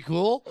 you're pretty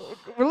cool.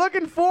 We're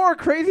looking for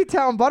Crazy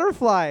Town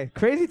Butterfly.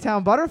 Crazy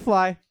Town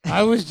Butterfly.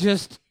 I was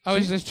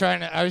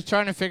trying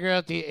to figure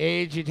out the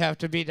age you'd have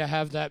to be to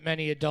have that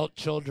many adult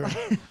children.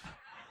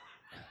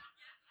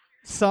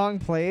 Song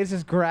plays,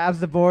 just grabs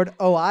the board.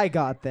 Oh, I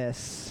got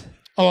this.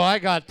 Oh, I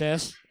got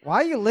this. Why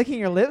are you licking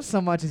your lips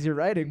so much as you're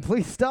writing?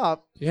 Please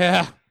stop.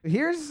 Yeah.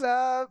 Here's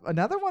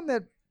another one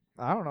that,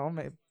 I don't know,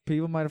 maybe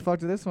people might have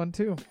fucked with this one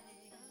too.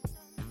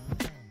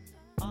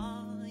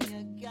 All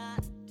you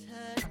got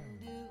to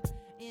do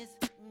is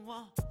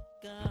walk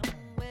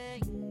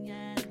away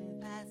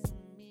and pass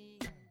me.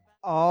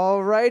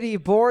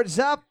 Alrighty, boards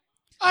up.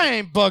 I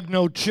ain't bug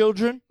no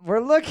children. We're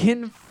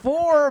looking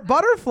for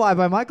Butterfly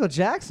by Michael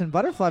Jackson.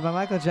 Butterfly by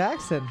Michael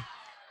Jackson.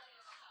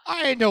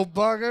 I ain't no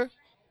bugger.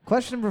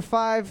 Question number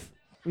 5.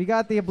 We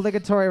got the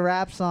obligatory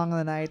rap song of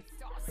the night.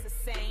 Starts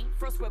the same.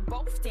 First we're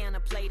both down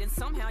a plate and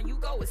somehow you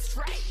go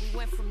astray. We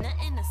went from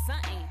nothing to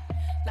something.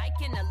 Like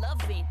in a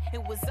loving.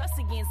 It was us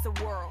against the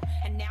world.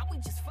 And now we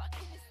just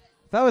fucking.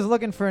 If I was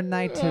looking for a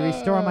night to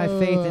restore my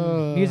faith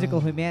in musical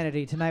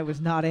humanity, tonight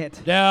was not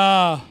it.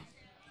 Nah.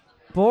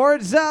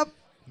 Boards up.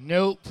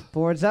 Nope.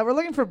 Boards up. We're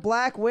looking for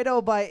Black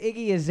Widow by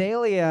Iggy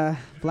Azalea.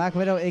 Black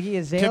Widow, Iggy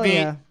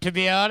Azalea. To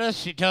be honest,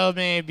 she told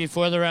me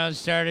before the round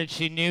started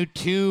she knew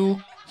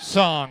 2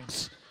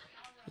 songs.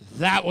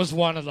 That was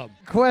one of them.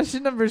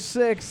 Question number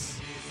 6.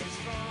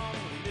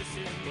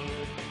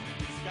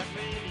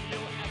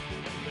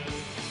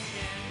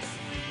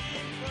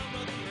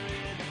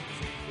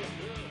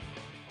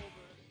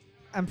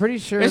 I'm pretty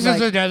sure This like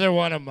is another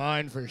one of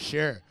mine for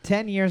sure.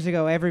 10 years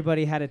ago,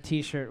 everybody had a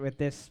T-shirt with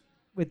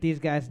these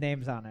guys'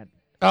 names on it.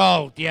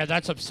 Oh, yeah,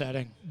 that's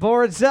upsetting.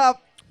 Boards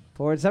up.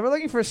 Boards up. We're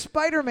looking for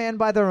Spider-Man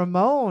by the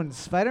Ramones.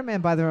 Spider-Man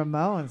by the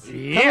Ramones.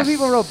 Yes. A couple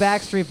people wrote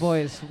Backstreet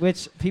Boys,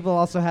 which people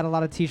also had a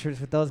lot of T-shirts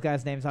with those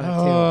guys' names on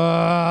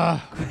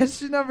it too.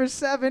 Question number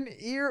 7.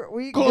 Here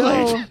we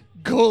go.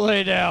 Go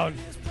lay down.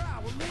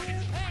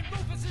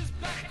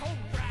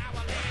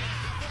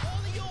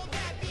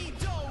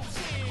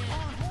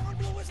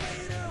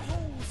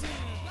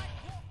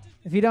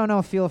 If you don't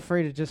know, feel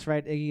free to just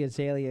write Iggy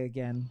Azalea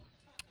again.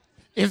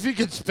 If you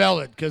could spell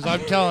it, because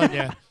I'm telling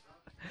you,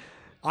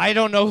 I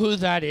don't know who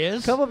that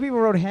is. A couple people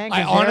wrote Hank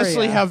I Azaria.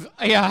 honestly have,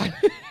 yeah.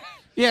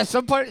 Yeah,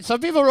 some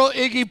people wrote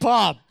Iggy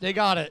Pop. They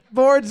got it.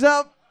 Boards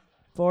up.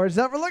 Boards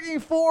up. We're looking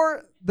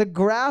for The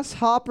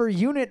Grasshopper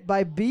Unit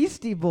by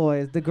Beastie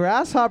Boys. The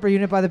Grasshopper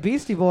Unit by the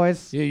Beastie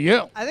Boys.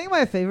 Yeah. I think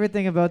my favorite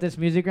thing about this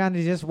music round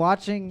is just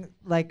watching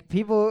like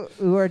people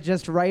who are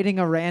just writing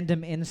a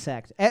random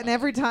insect. And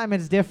every time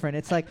it's different.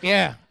 It's like,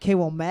 Yeah. okay,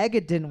 well,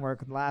 maggot didn't work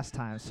last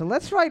time. So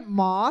let's write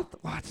moth.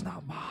 Oh, it's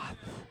not moth.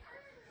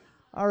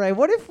 All right,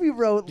 what if we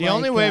wrote The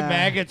only way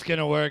Maggot's going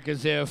to work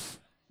is if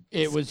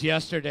it was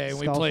yesterday and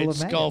we Skull played Full of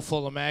Skull Maggots.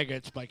 Full of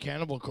Maggots by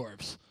Cannibal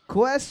Corpse.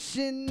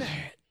 Question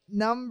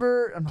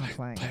number... I'm not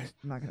playing it.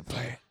 I'm not going to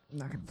play it. I'm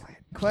not going to play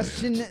it.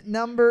 Question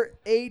number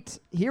 8.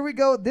 Here we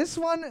go. This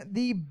one,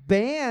 the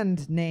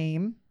band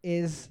name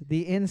is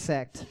The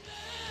Insect.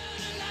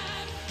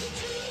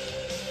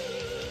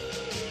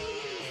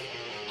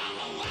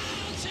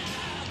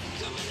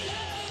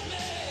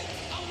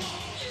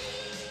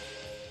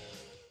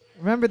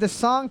 Remember, the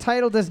song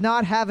title does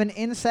not have an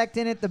insect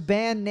in it. The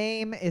band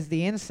name is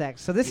The Insect.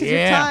 So this is your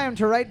Yeah. time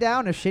to write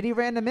down a shitty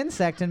random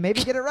insect and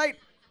maybe get it right.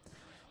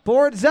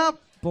 Boards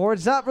up.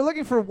 Boards up. We're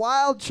looking for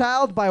Wild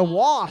Child by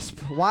Wasp.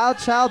 Wild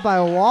Child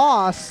by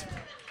Wasp.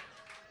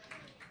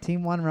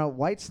 Team 1 wrote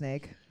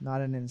Whitesnake,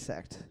 not an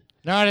insect.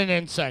 Not an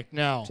insect,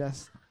 no.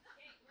 Just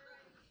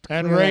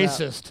And clear that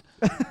racist.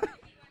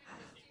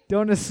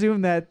 don't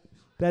assume that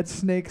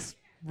snake's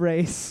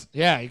race.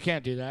 Yeah, you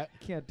can't do that.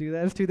 Can't do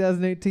that. It's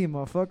 2018,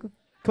 motherfucker.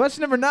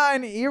 Question number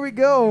 9. Here we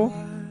go.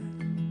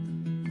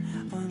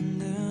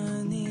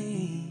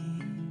 Underneath,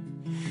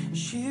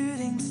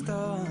 shooting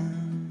star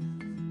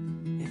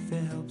if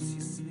it helps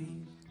you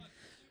sleep.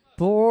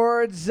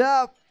 Boards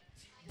up.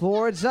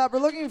 Boards up. We're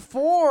looking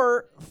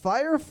for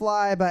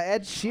Firefly by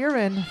Ed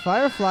Sheeran.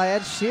 Firefly,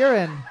 Ed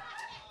Sheeran.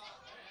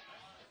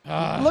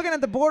 Looking at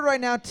the board right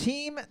now,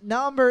 team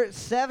number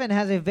 7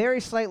 has a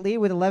very slight lead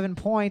with 11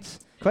 points.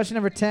 Question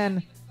number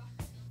 10.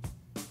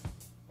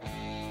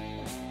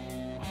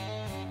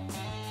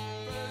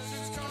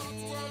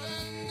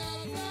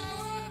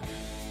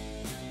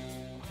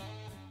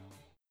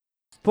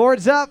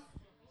 Boards up.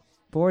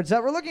 Boards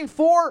up. We're looking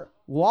for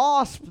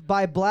Wasp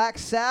by Black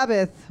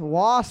Sabbath.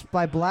 Wasp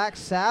by Black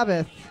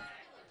Sabbath.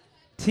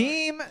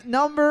 Team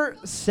number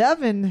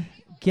 7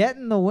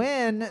 getting the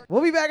win.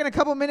 We'll be back in a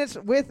couple minutes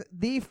with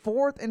the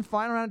 4th and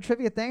final round of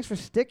trivia. Thanks for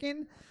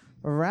sticking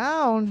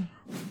around.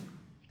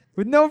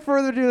 With no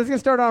further ado, let's get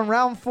started on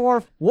round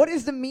 4. What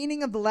is the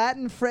meaning of the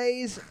Latin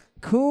phrase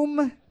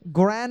cum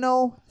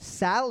grano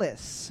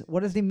salis?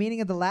 What is the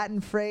meaning of the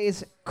Latin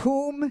phrase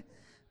cum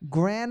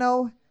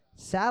grano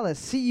salis?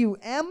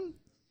 C-U-M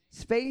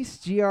space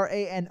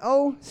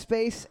G-R-A-N-O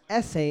space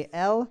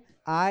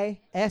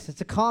S-A-L-I-S.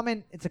 It's a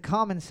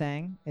common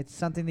saying. It's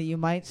something that you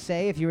might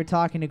say if you were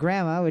talking to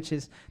grandma, which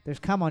is there's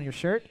cum on your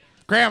shirt.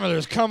 Grandma,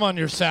 there's cum on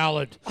your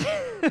salad.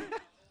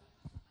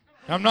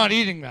 I'm not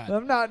eating that.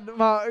 I'm not,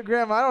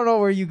 Grandma, I don't know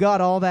where you got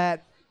all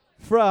that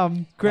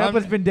from.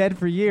 Grandpa's been dead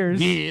for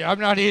years. Yeah, I'm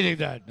not eating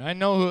that. I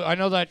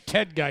know that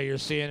Ted guy you're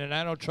seeing, and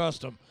I don't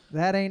trust him.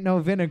 That ain't no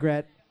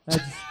vinaigrette.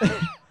 That's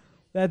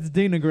that's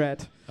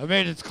vinaigrette. I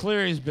made it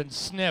clear he's been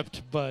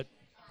snipped, but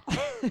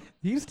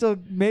He's still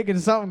making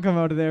something come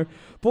out of there.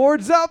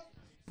 Boards up.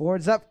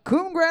 Boards up.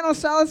 Cum grano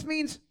salis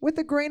means with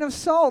a grain of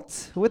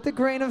salt. With a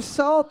grain of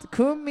salt.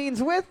 Cum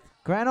means with.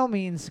 Grano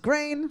means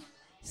grain.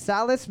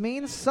 Salis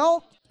means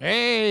salt.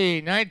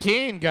 hey,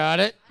 19 got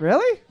it.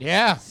 Really?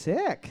 Yeah,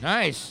 Sick.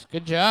 nice,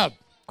 good job.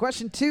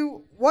 Question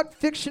 2. What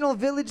fictional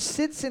village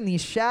sits in the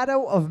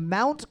shadow of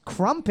Mount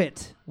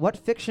Crumpet? What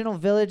fictional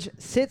village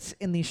sits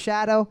in the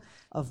shadow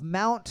of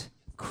Mount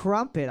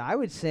Crumpet? I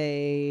would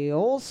say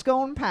Old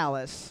Scone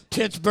Palace.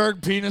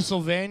 Pittsburgh,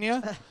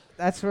 Pennsylvania.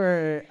 That's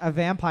where a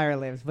vampire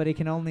lives, but he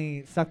can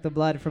only suck the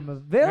blood from a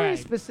very Right.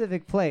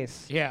 specific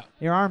place. Yeah,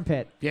 Your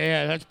armpit.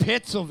 yeah, that's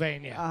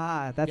Pennsylvania.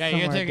 Ah, that's yeah,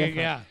 somewhere you're thinking, different.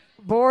 yeah.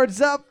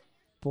 Boards up.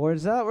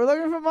 Boards up. We're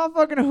looking for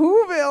motherfucking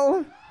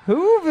Whoville.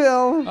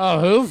 Whoville.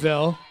 Oh,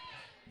 Whoville.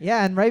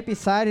 Yeah, and right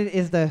beside it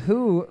is the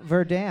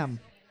Hoover Dam.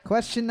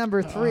 Question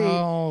number 3.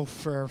 Oh,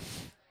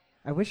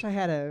 I wish I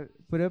had a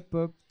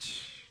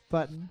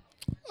button.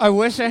 I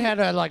wish I had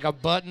a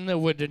button that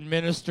would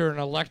administer an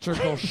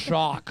electrical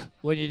shock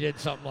when you did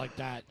something like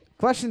that.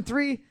 Question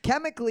 3.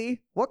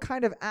 Chemically, what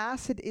kind of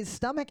acid is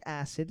stomach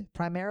acid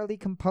primarily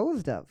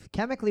composed of?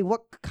 Chemically,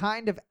 what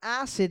kind of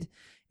acid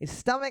is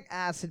stomach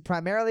acid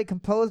primarily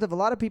composed of? A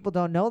lot of people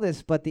don't know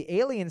this, but the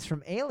aliens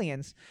from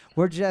Aliens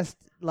were just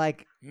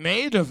like...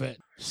 Made of it.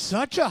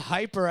 Such a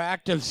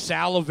hyperactive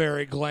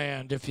salivary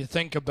gland, if you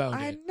think about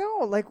I it. know.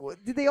 Like,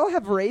 did they all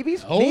have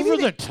rabies? Over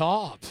the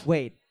top.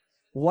 Wait.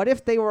 What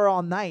if they were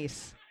all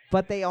nice,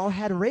 but they all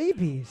had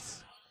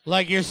rabies?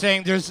 Like you're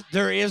saying,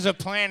 there is a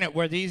planet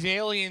where these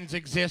aliens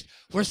exist,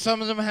 where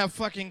some of them have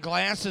fucking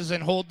glasses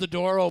and hold the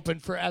door open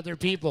for other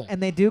people.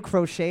 And they do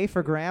crochet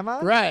for grandma?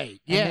 Right,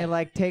 yeah. And they,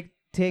 like, take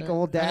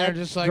old and dad they're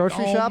just like,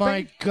 grocery oh shopping?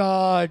 my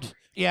God.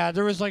 Yeah,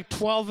 there was like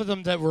 12 of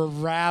them that were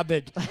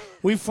rabid.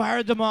 We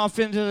fired them off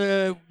into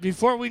the,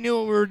 before we knew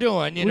what we were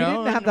doing, you we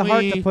know? didn't have and the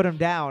heart to put them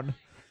down.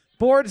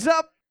 Boards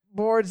up.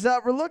 Boards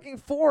up. We're looking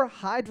for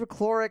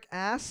hydrochloric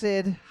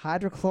acid.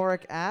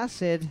 Hydrochloric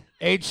acid.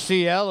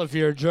 HCl if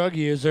you're a drug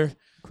user.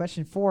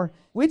 Question 4.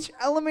 Which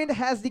element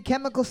has the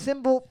chemical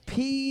symbol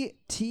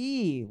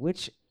PT?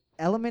 Which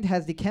element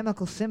has the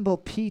chemical symbol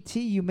PT?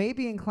 You may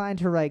be inclined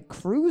to write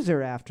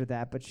cruiser after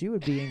that, but you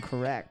would be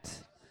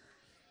incorrect.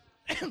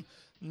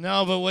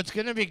 No, but what's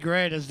going to be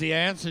great is the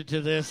answer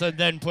to this and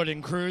then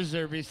putting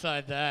cruiser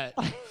beside that.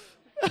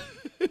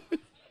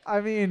 I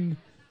mean,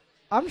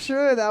 I'm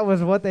sure that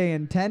was what they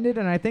intended,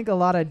 and I think a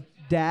lot of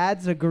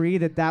dads agree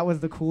that that was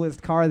the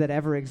coolest car that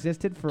ever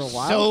existed for a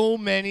while. So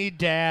many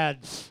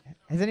dads.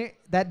 Has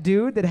that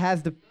dude that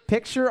has the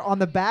picture on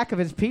the back of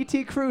his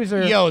PT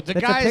Cruiser? Yo, the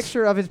that's guy's- a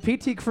picture of his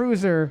PT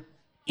Cruiser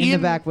in the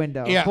back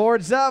window. yeah.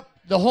 Boards up.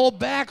 The whole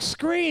back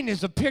screen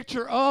is a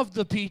picture of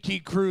the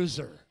PT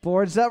Cruiser.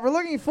 Boards up. We're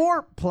looking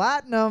for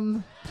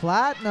platinum.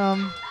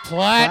 Platinum.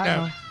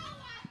 Platinum.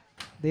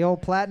 The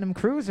old platinum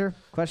cruiser.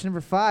 Question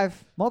number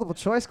 5. Multiple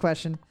choice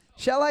question.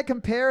 Shall I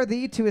compare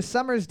thee to a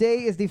summer's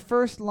day is the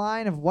first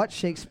line of what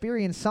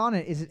Shakespearean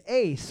sonnet? Is it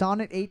A,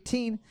 sonnet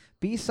 18,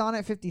 B,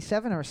 sonnet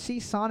 57, or C,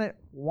 sonnet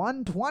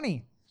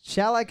 120?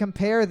 Shall I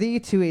compare thee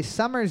to a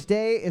summer's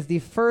day is the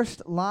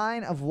first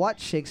line of what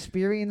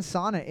Shakespearean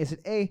sonnet? Is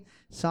it A,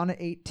 sonnet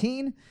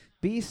 18,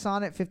 B,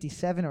 sonnet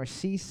 57, or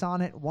C,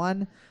 sonnet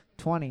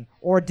 120?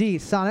 Or D,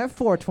 sonnet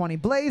 420?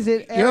 Blaze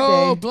it every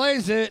Yo, day.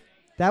 blaze it.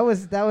 That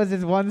was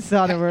his one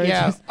sonnet where it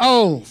Yeah. just,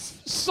 Oh,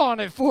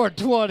 sonnet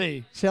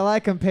 420. shall I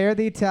compare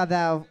thee to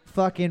thou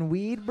fucking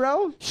weed,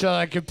 bro? Shall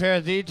I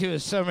compare thee to a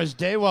summer's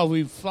day while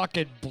we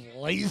fucking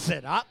blaze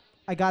it up?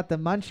 I got the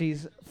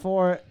munchies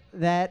for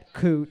that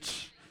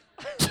cooch.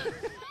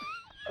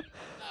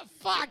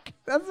 Fuck.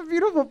 That's a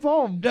beautiful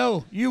poem.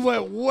 No, you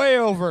went way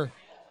over.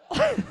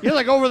 You're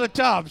like over the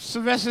top.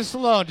 Sylvester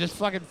Stallone just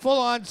fucking full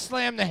on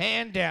slam the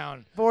hand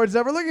down. Boards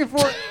up. We're looking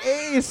for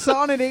a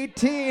Sonnet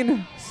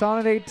 18.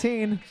 Sonnet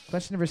 18.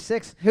 Question number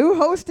 6. Who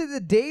hosted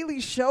The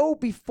Daily Show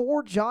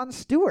before Jon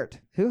Stewart?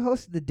 Who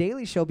hosted The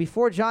Daily Show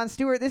before Jon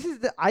Stewart?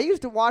 I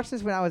used to watch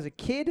this when I was a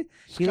kid.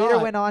 He later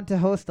Scott. went on to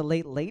host The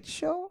Late Late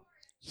Show.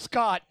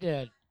 Scott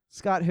did.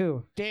 Scott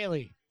who?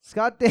 Daily.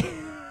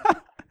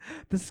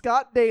 The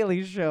Scott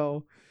Daly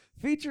Show,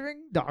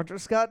 featuring Dr.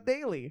 Scott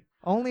Daly.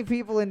 Only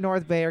people in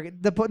North Bay are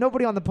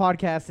nobody on the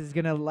podcast is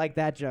gonna like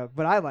that joke,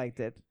 but I liked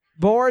it.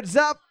 Boards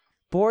up.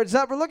 We're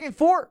looking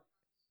for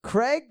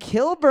Craig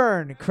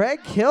Kilburn.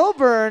 Craig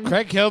Kilburn.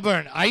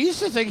 I used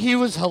to think he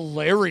was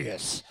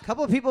hilarious. A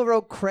couple of people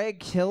wrote Craig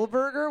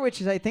Kilberger,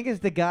 which I think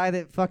is the guy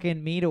that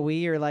fucking meet a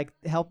wee or like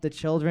help the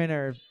children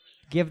or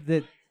give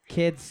the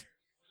kids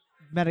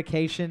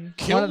medication.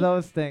 One of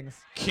those things.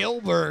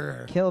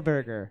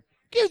 Kilberger.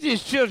 Give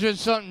these children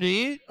something to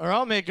eat, or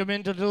I'll make them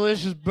into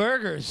delicious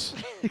burgers.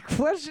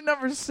 Question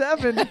number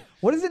 7.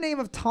 What is the name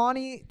of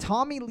Tommy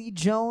Lee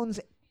Jones'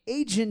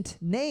 agent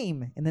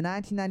name in the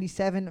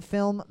 1997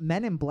 film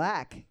Men in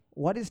Black?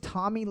 What is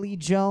Tommy Lee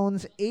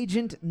Jones'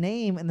 agent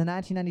name in the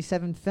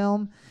 1997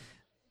 film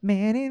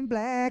Men in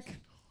Black?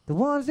 The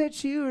ones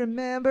that you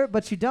remember,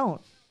 but you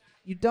don't.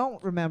 You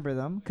don't remember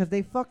them because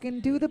they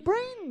fucking do the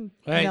brain.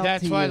 Hey, melt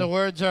that's to why you. the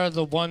words are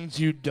the ones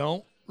you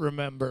don't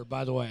remember,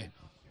 by the way.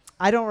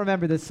 I don't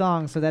remember the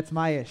song, so that's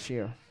my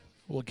issue.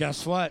 Well,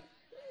 guess what?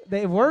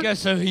 They work.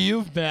 Guess who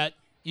you've met?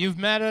 You've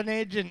met an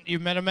agent.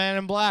 You've met a man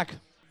in black.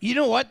 You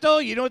know what, though?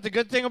 You know what the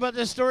good thing about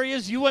this story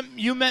is?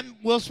 You met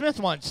Will Smith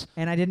once.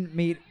 And I didn't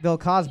meet Bill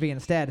Cosby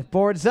instead.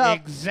 Boards up.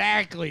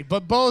 Exactly.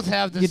 But both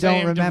have the You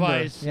same don't remember.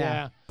 device.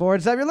 Yeah.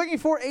 Boards up. You're looking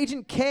for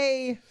Agent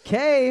K.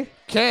 K.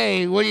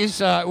 Okay, what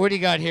do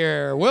you got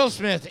here? Will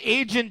Smith,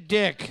 Agent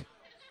Dick,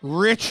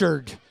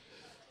 Richard.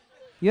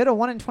 You had a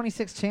 1 in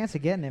 26 chance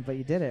of getting it, but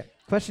you did it.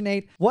 Question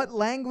 8. What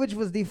language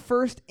was the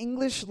first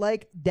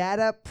English-like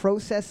data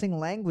processing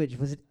language?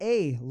 Was it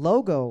A,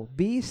 Logo,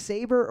 B,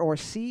 Sabre, or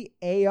C,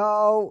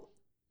 AO?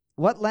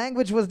 What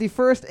language was the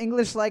first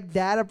English-like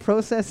data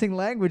processing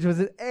language? Was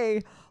it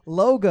A,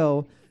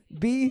 Logo,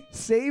 B,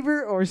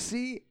 Sabre, or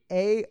C,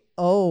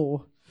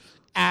 AO?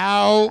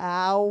 Ow.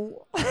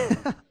 Ow.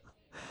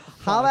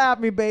 Holla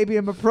at me, baby.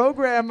 I'm a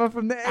programmer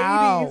from the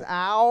 80s.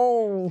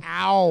 Ow.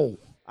 Ow.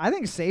 I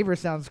think Saber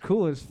sounds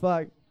cool as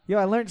fuck. Yo,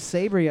 I learned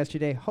Saber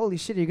yesterday. Holy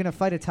shit, are you gonna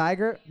fight a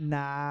tiger?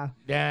 Nah.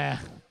 Yeah.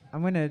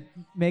 I'm gonna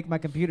make my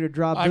computer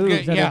draw I'm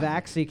boobs good, out of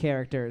yeah. Axie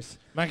characters.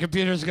 My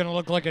computer's going to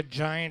look like a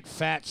giant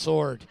fat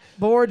sword.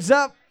 Boards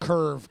up.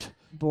 Curved.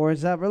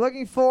 Boards up. We're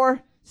looking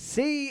for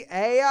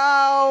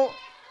C-A-O.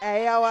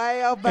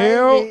 A-O,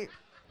 baby.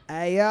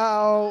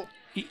 A-O.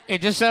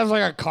 It just sounds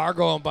like a car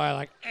going by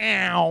like,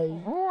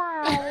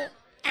 ow.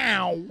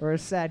 Ow. Or a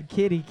sad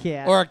kitty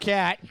cat. Or a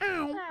cat.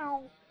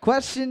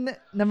 Question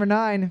number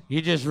 9.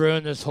 You just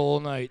ruined this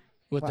whole night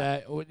with What?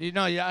 that. You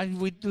know,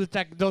 we do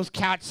those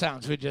cat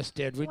sounds we just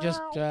did. We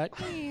just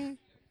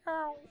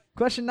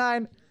Question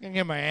 9. gonna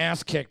get my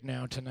ass kicked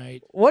now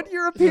tonight. What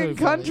European Really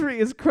funny. country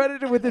is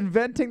credited with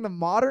inventing the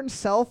modern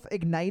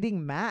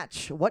self-igniting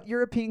match? What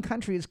European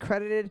country is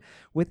credited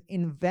with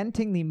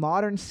inventing the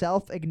modern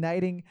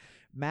self-igniting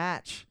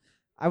match?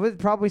 I would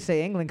probably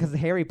say England because of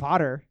Harry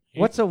Potter.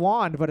 What's a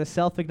wand but a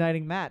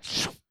self-igniting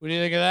match? What do you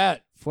think of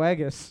that?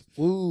 Fuegus.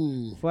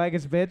 Ooh.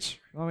 Fuegus, bitch.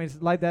 Want me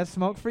to light that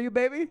smoke for you,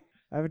 baby?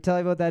 I ever tell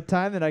you about that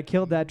time that I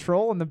killed that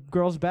troll in the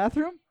girls'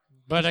 bathroom?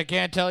 But I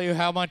can't tell you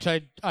how much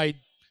I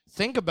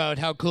think about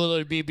how cool it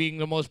would be being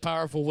the most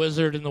powerful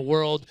wizard in the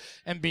world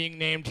and being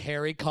named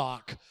Harry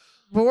Cock.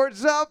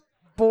 Boards up.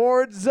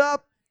 Boards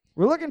up.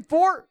 We're looking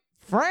for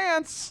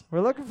France.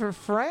 We're looking for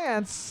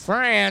France.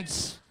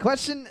 France.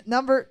 Question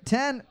number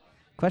 10.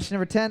 Question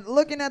number 10.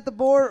 Looking at the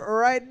board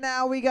right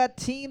now, we got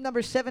team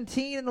number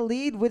 17 in the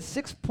lead with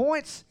 6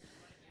 points.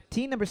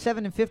 Team number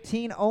 7 and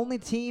 15, only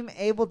team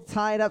able to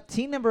tie it up.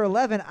 Team number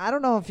 11, I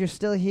don't know if you're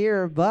still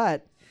here,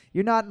 but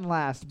you're not in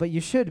last, but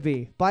you should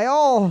be. By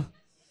all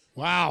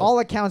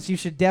accounts, you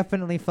should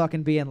definitely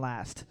fucking be in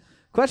last.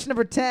 Question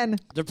number 10.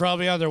 They're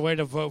probably on their way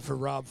to vote for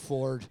Rob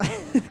Ford.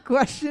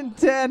 Question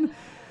 10.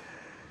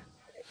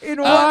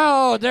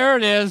 Oh, there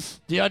it is.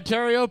 The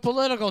Ontario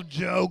political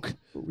joke.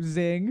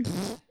 Zing.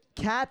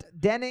 Kat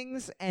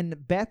Dennings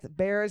and Beth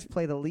Bears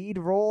play the lead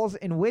roles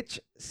in which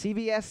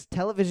CBS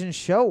television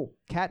show?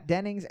 Kat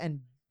Dennings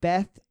and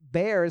Beth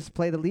Bears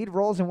play the lead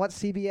roles in what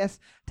CBS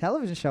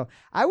television show?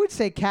 I would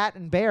say Cat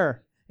and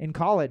Bear in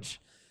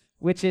College,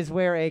 which is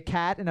where a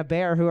cat and a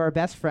bear who are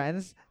best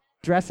friends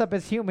dress up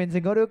as humans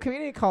and go to a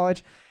community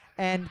college,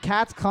 and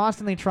Kat's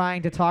constantly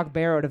trying to talk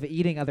Bear out of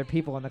eating other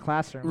people in the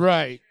classroom.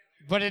 Right.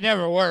 But it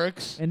never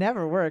works. It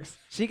never works.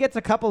 She gets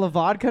a couple of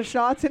vodka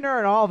shots in her,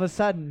 and all of a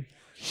sudden,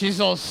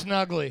 She's all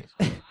snuggly.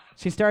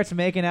 she starts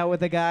making out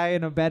with a guy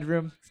in a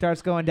bedroom,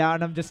 starts going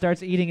down him, just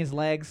starts eating his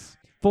legs.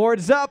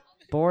 Boards up.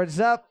 Boards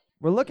up.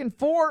 We're looking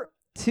for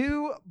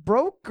Two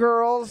broke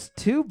girls.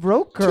 Two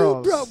broke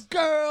girls. Two broke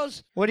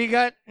girls. What do you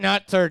got?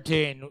 Not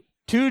 13.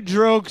 Two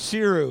drogue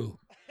Siru.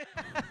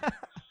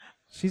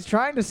 She's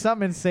trying to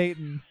summon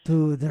Satan.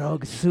 Tu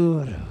drog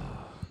sur.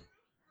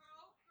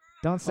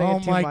 Don't say Oh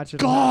it too my much.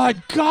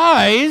 God,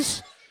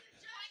 guys!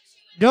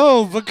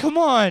 No, but come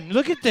on,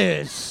 look at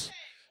this.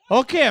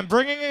 Okay, I'm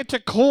bringing it to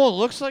Cole.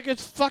 Looks like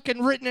it's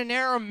fucking written in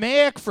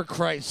Aramaic, for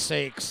Christ's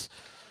sakes.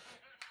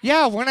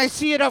 Yeah, when I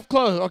see it up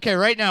close. Okay,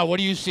 right now, what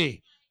do you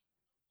see?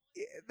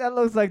 That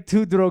looks like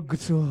tu drog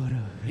sur.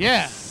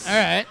 Yeah, all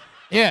right.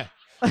 Yeah.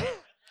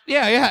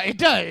 Yeah, it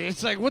does.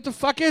 It's like, what the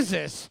fuck is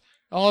this?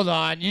 Hold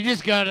on, you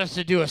just got us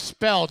to do a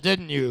spell,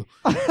 didn't you?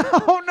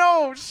 Oh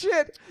no,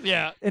 shit.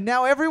 Yeah. And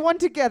now everyone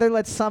together,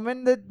 let's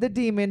summon the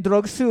demon,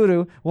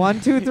 Drogsuru. 1,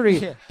 2, 3.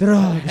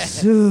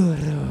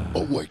 Drogsuru.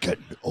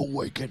 Awaken,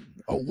 awaken,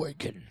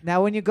 awaken.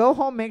 Now when you go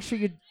home, make sure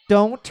you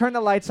don't turn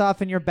the lights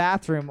off in your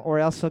bathroom or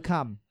else he'll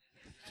come.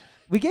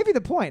 We gave you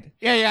the point.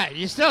 Yeah,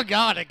 you still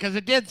got it, because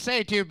it did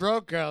say two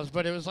broke girls,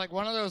 but it was like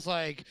one of those,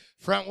 like,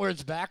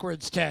 frontwards,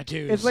 backwards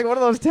tattoos. It's like one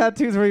of those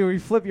tattoos where you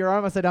flip your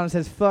arm upside down and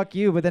says, fuck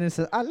you, but then it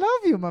says, I love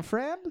you, my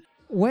friend.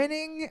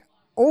 Winning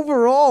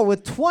overall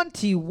with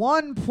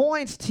 21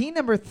 points, team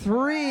number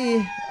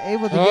 3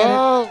 able to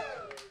get it.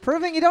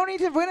 Proving you don't need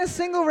to win a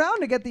single round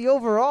to get the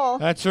overall.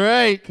 That's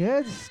right.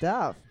 Good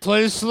stuff.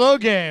 Play the slow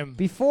game.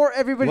 Before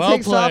everybody Well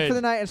takes off played. for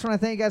the night, I just want to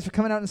thank you guys for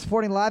coming out and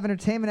supporting live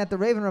entertainment at the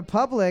Raven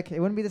Republic.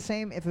 It wouldn't be the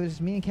same if it was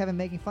just me and Kevin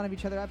making fun of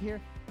each other up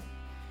here.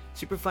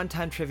 Super Fun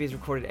Time Trivia is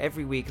recorded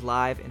every week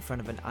live in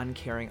front of an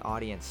uncaring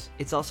audience.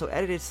 It's also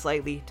edited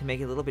slightly to make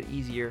it a little bit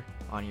easier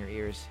on your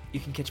ears. You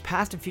can catch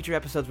past and future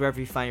episodes wherever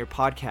you find your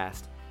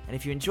podcast. And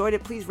if you enjoyed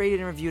it, please rate it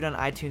and review it on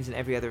iTunes and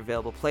every other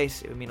available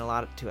place. It would mean a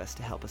lot to us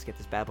to help us get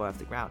this bad boy off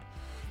the ground.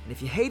 And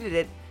if you hated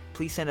it,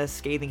 please send us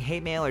scathing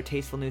hate mail or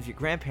tasteful news of your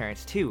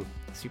grandparents to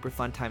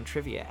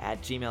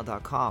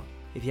superfuntimetrivia@gmail.com.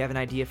 If you have an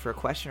idea for a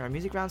question or a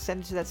music round,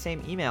 send it to that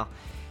same email.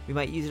 We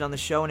might use it on the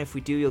show, and if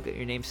we do, you'll get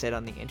your name said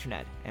on the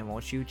internet. And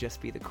won't you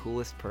just be the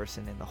coolest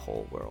person in the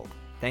whole world?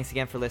 Thanks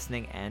again for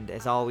listening, and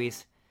as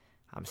always,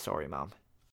 I'm sorry, Mom.